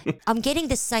dress. I'm getting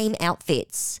the same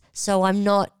outfits, so I'm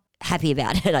not happy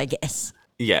about it, I guess.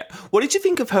 Yeah. What did you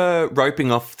think of her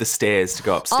roping off the stairs to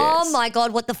go upstairs? Oh my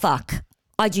God, what the fuck?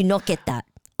 I do not get that.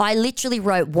 I literally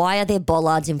wrote, why are there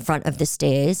bollards in front of the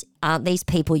stairs? Aren't these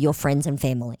people your friends and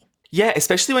family? Yeah,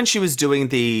 especially when she was doing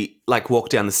the like walk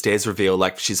down the stairs reveal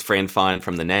like she's Fran Fine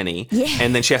from The Nanny. Yeah.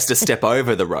 And then she has to step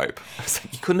over the rope. I was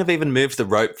like, you couldn't have even moved the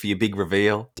rope for your big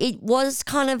reveal. It was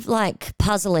kind of like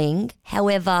puzzling.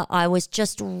 However, I was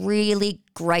just really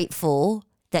grateful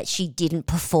that she didn't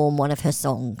perform one of her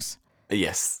songs.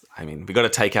 Yes. I mean, we got to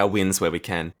take our wins where we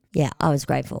can. Yeah, I was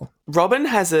grateful. Robin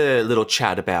has a little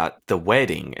chat about the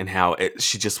wedding and how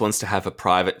she just wants to have a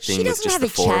private thing She with doesn't just have the a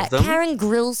four chat. of them. Karen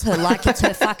grills her like it's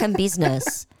her fucking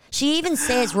business. She even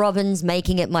says Robin's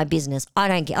making it my business. I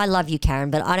don't get. I love you,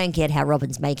 Karen, but I don't get how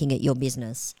Robin's making it your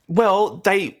business. Well,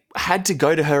 they had to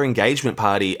go to her engagement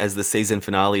party as the season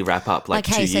finale wrap up like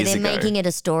 2 years ago. Okay, so they're making it a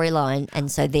storyline, and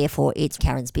so therefore it's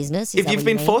Karen's business. If you've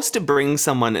been forced to bring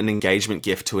someone an engagement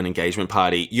gift to an engagement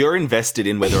party, you're invested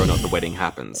in whether or not the wedding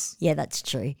happens. Yeah, that's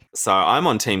true. So I'm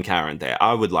on Team Karen there.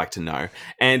 I would like to know.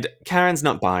 And Karen's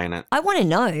not buying it. I want to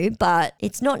know, but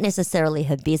it's not necessarily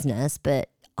her business, but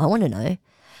I want to know.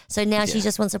 So now she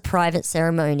just wants a private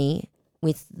ceremony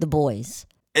with the boys.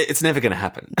 It's never going to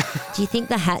happen. Do you think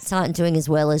the hats aren't doing as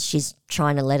well as she's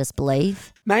trying to let us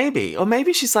believe? Maybe. Or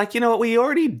maybe she's like, you know what, we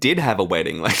already did have a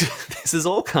wedding. Like, this is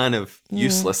all kind of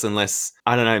useless unless,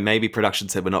 I don't know, maybe production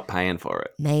said we're not paying for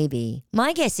it. Maybe.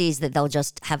 My guess is that they'll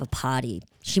just have a party.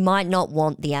 She might not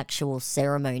want the actual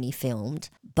ceremony filmed,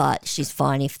 but she's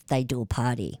fine if they do a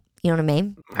party. You know what I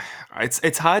mean?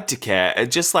 It's hard to care.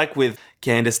 Just like with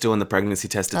Candace doing the pregnancy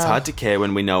test, it's hard to care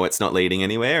when we know it's not leading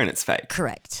anywhere and it's fake.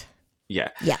 Correct. Yeah.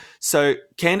 Yeah. So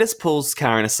Candace pulls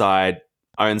Karen aside,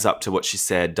 owns up to what she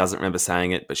said, doesn't remember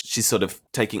saying it, but she's sort of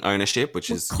taking ownership,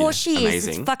 which is Of course she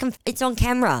amazing. is. It's on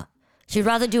camera. She'd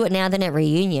rather do it now than at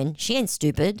reunion. She ain't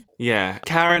stupid. Yeah.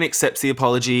 Karen accepts the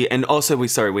apology. And also,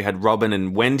 we had Robin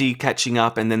and Wendy catching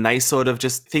up, and then they sort of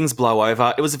just, things blow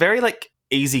over. It was a very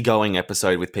easygoing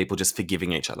episode with people just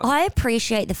forgiving each other. I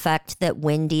appreciate the fact that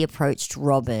Wendy approached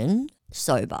Robin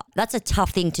sober. That's a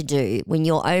tough thing to do when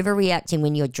you're overreacting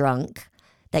when you're drunk,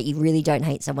 that you really don't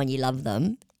hate someone, you love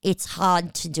them. It's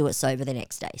hard to do it sober the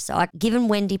next day. So I've given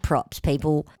Wendy props,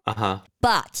 people. Uh-huh.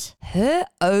 But her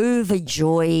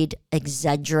overjoyed,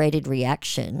 exaggerated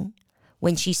reaction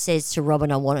when she says to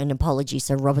Robin, I want an apology,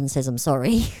 so Robin says, I'm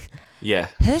sorry. Yeah.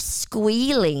 Her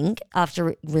squealing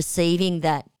after receiving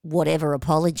that whatever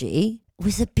apology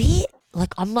was a bit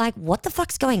I'm like, what the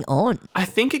fuck's going on? I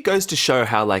think it goes to show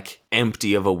how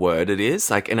empty of a word it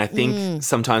is. And I think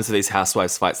sometimes for these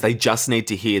housewives fights, they just need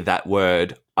to hear that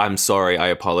word, I'm sorry, I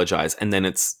apologize, and then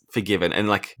it's forgiven. And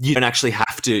you don't actually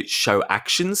have to show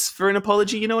actions for an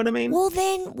apology, you know what I mean? Well,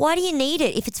 then why do you need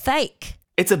it if it's fake?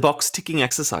 It's a box ticking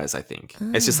exercise, I think.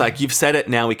 It's just you've said it,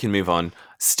 now we can move on.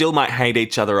 Still might hate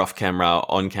each other off camera,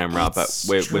 on camera, but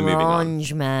we're moving on.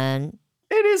 Strange, man.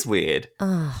 It is weird.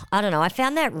 Oh, I don't know. I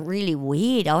found that really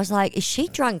weird. I was like, is she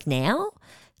drunk now?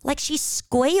 She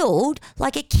squealed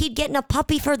like a kid getting a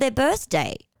puppy for their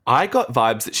birthday. I got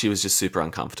vibes that she was just super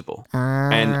uncomfortable.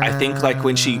 And I think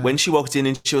when she walked in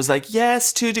and she was like,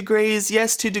 yes, 2 degrees,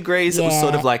 yes, 2 degrees. It was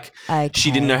sort of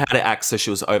she didn't know how to act, so she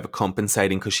was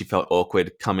overcompensating because she felt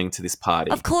awkward coming to this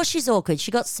party. Of course she's awkward.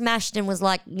 She got smashed and was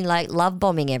love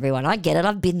bombing everyone. I get it.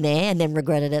 I've been there and then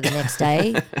regretted it the next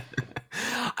day.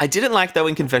 I didn't like though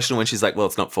in confessional when she's like, well,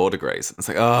 it's not 4 degrees. It's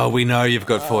like, oh, we know you've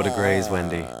got 4 degrees,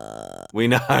 Wendy. We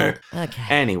know.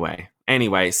 Okay.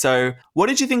 Anyway, so what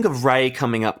did you think of Ray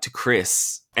coming up to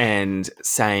Chris and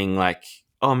saying like,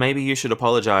 oh, maybe you should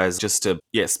apologize just to,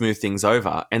 smooth things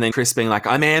over. And then Chris being like,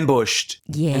 I'm ambushed.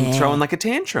 Yeah. And throwing like a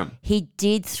tantrum. He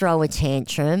did throw a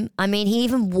tantrum. I mean, he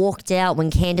even walked out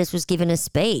when Candace was giving a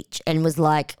speech and was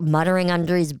like muttering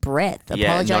under his breath,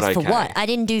 apologize not for okay. what? I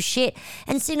didn't do shit.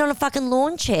 And sitting on a fucking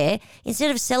lawn chair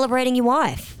instead of celebrating your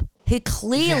wife, who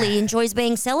clearly enjoys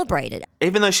being celebrated.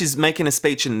 Even though she's making a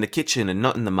speech in the kitchen and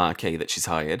not in the marquee that she's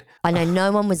hired. I know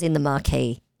no one was in the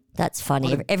marquee. That's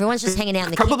funny. Everyone's just hanging out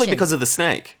in the Probably kitchen. because of the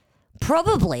snake.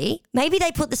 Probably. Maybe they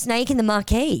put the snake in the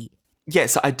marquee. Yeah,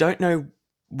 so I don't know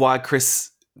why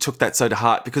Chris took that so to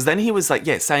heart, because then he was like,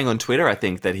 saying on Twitter, I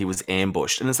think, that he was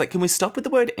ambushed. And it's like, can we stop with the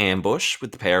word ambush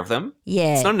with the pair of them?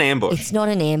 Yeah. It's not an ambush. It's not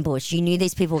an ambush. You knew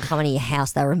these people were coming to your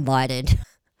house. They were invited.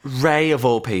 Ray of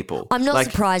all people. I'm not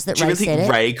surprised that do you Ray really said think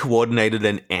it. Ray coordinated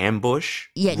an ambush?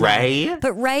 Yeah, no. Ray?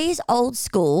 But Ray's old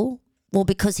school. Well,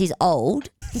 because he's old.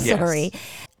 Sorry.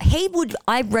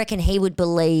 I reckon he would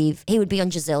be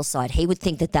on Giselle's side. He would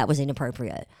think that was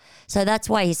inappropriate. So that's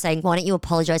why he's saying, why don't you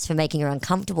apologize for making her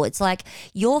uncomfortable? It's like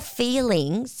your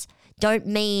feelings don't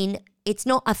mean, it's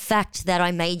not a fact that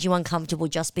I made you uncomfortable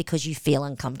just because you feel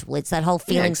uncomfortable. It's that whole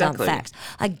feelings aren't facts.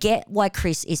 I get why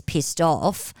Chris is pissed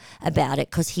off about it,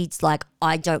 because he's like,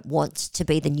 I don't want to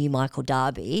be the new Michael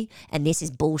Darby, and this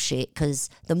is bullshit, because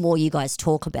the more you guys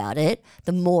talk about it,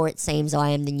 the more it seems I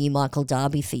am the new Michael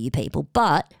Darby for you people.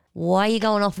 But why are you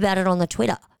going off about it on the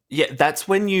Twitter? Yeah, that's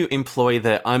when you employ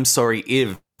the I'm sorry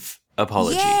if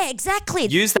apology. Yeah, exactly.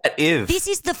 Use that if. This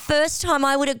is the first time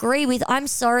I would agree with, I'm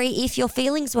sorry if your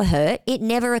feelings were hurt. It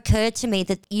never occurred to me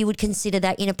that you would consider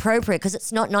that inappropriate because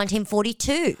it's not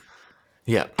 1942.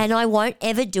 Yeah. And I won't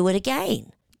ever do it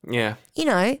again. Yeah. You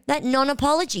know, that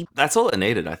non-apology. That's all it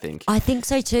needed, I think. I think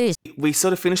so too. We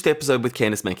sort of finished the episode with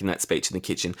Candace making that speech in the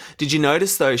kitchen. Did you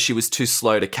notice, though, she was too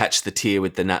slow to catch the tear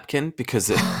with the napkin? Because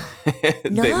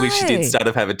she did start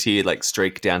to have a tear like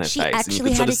streak down her She face. And you actually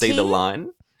could sort had of a see the tear?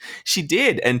 line. She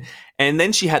did. And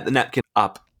then she had the napkin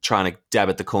up trying to dab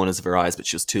at the corners of her eyes, but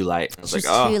she was too late. I was Just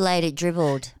like, too late, it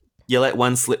dribbled. You let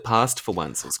one slip past for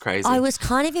once. It was crazy. I was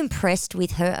kind of impressed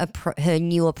with her her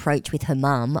new approach with her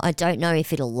mum. I don't know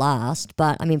if it'll last,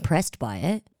 but I'm impressed by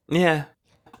it. Yeah.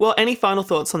 Well, any final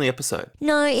thoughts on the episode?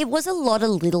 No, it was a lot of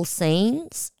little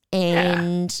scenes,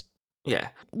 and Yeah.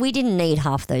 we didn't need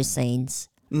half those scenes.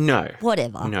 No.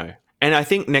 Whatever. No. And I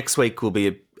think next week will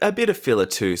be a bit of filler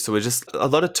too. So we're just a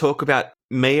lot of talk about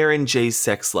Mia and G's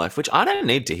sex life, which I don't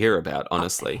need to hear about,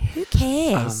 honestly. Who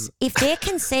cares? If they're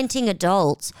consenting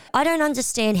adults, I don't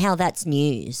understand how that's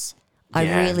news.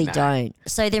 I really don't.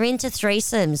 So they're into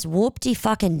threesomes.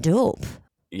 Whoop-de-fucking-doop.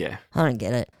 Yeah. I don't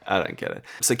get it. I don't get it.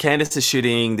 So Candace is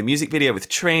shooting the music video with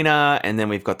Trina, and then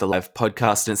we've got the live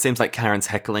podcast, and it seems like Karen's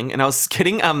heckling. And I was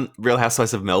getting Real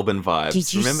Housewives of Melbourne vibes.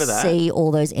 Did you Remember that? see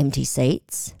all those empty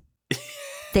seats?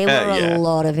 There were Yeah. a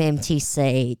lot of empty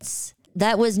seats.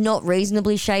 That was not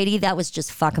reasonably shady. That was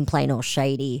just fucking plain old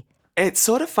shady. It's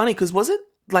sort of funny because was it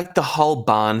like the whole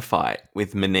barn fight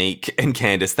with Monique and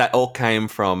Candace? That all came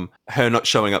from her not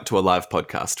showing up to a live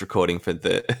podcast recording for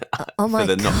the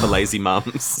Not for Lazy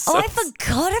Mums. Oh, I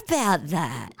forgot about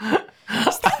that.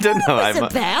 I don't know. What it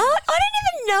was about? I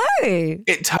don't even know.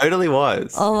 It totally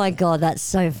was. Oh my God, that's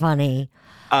so funny.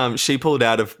 She pulled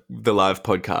out of the live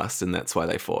podcast, and that's why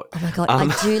they fought. Oh my God,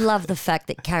 I do love the fact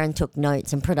that Karen took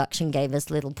notes and production gave us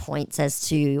little points as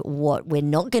to what we're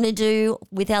not going to do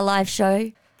with our live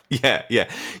show. Yeah.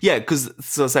 Because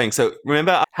so I was saying, so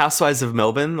remember Housewives of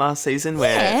Melbourne last season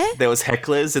where there was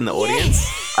hecklers in the audience?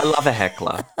 I love a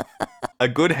heckler. A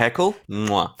good heckle.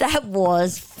 Mwah. That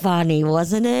was funny,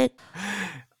 wasn't it?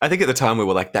 I think at the time we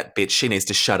were like, that bitch, she needs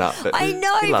to shut up. But I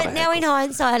know, we love but a now heckle. in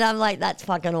hindsight, I'm like, that's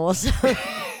fucking awesome.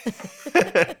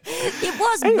 It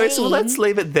was Anyway, mean. so let's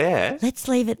leave it there. Let's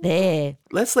leave it there.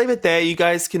 Let's leave it there. You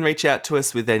guys can reach out to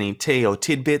us with any tea or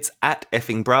tidbits at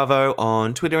effing Bravo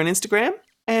on Twitter and Instagram.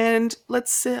 And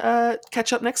let's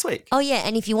catch up next week. Oh, yeah,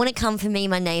 and if you want to come for me,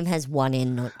 my name has one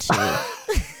N, not two.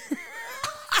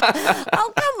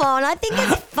 Oh, come on. I think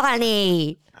it's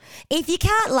funny. If you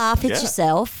can't laugh at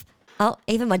yourself. Oh,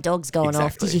 even my dog's going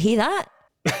off. Did you hear that?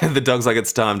 The dog's like,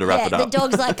 it's time to wrap it The up.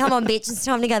 dog's like, come on, bitch, it's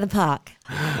time to go to the park.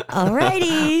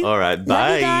 Alrighty. All right, Love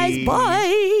bye. you guys.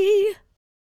 Bye.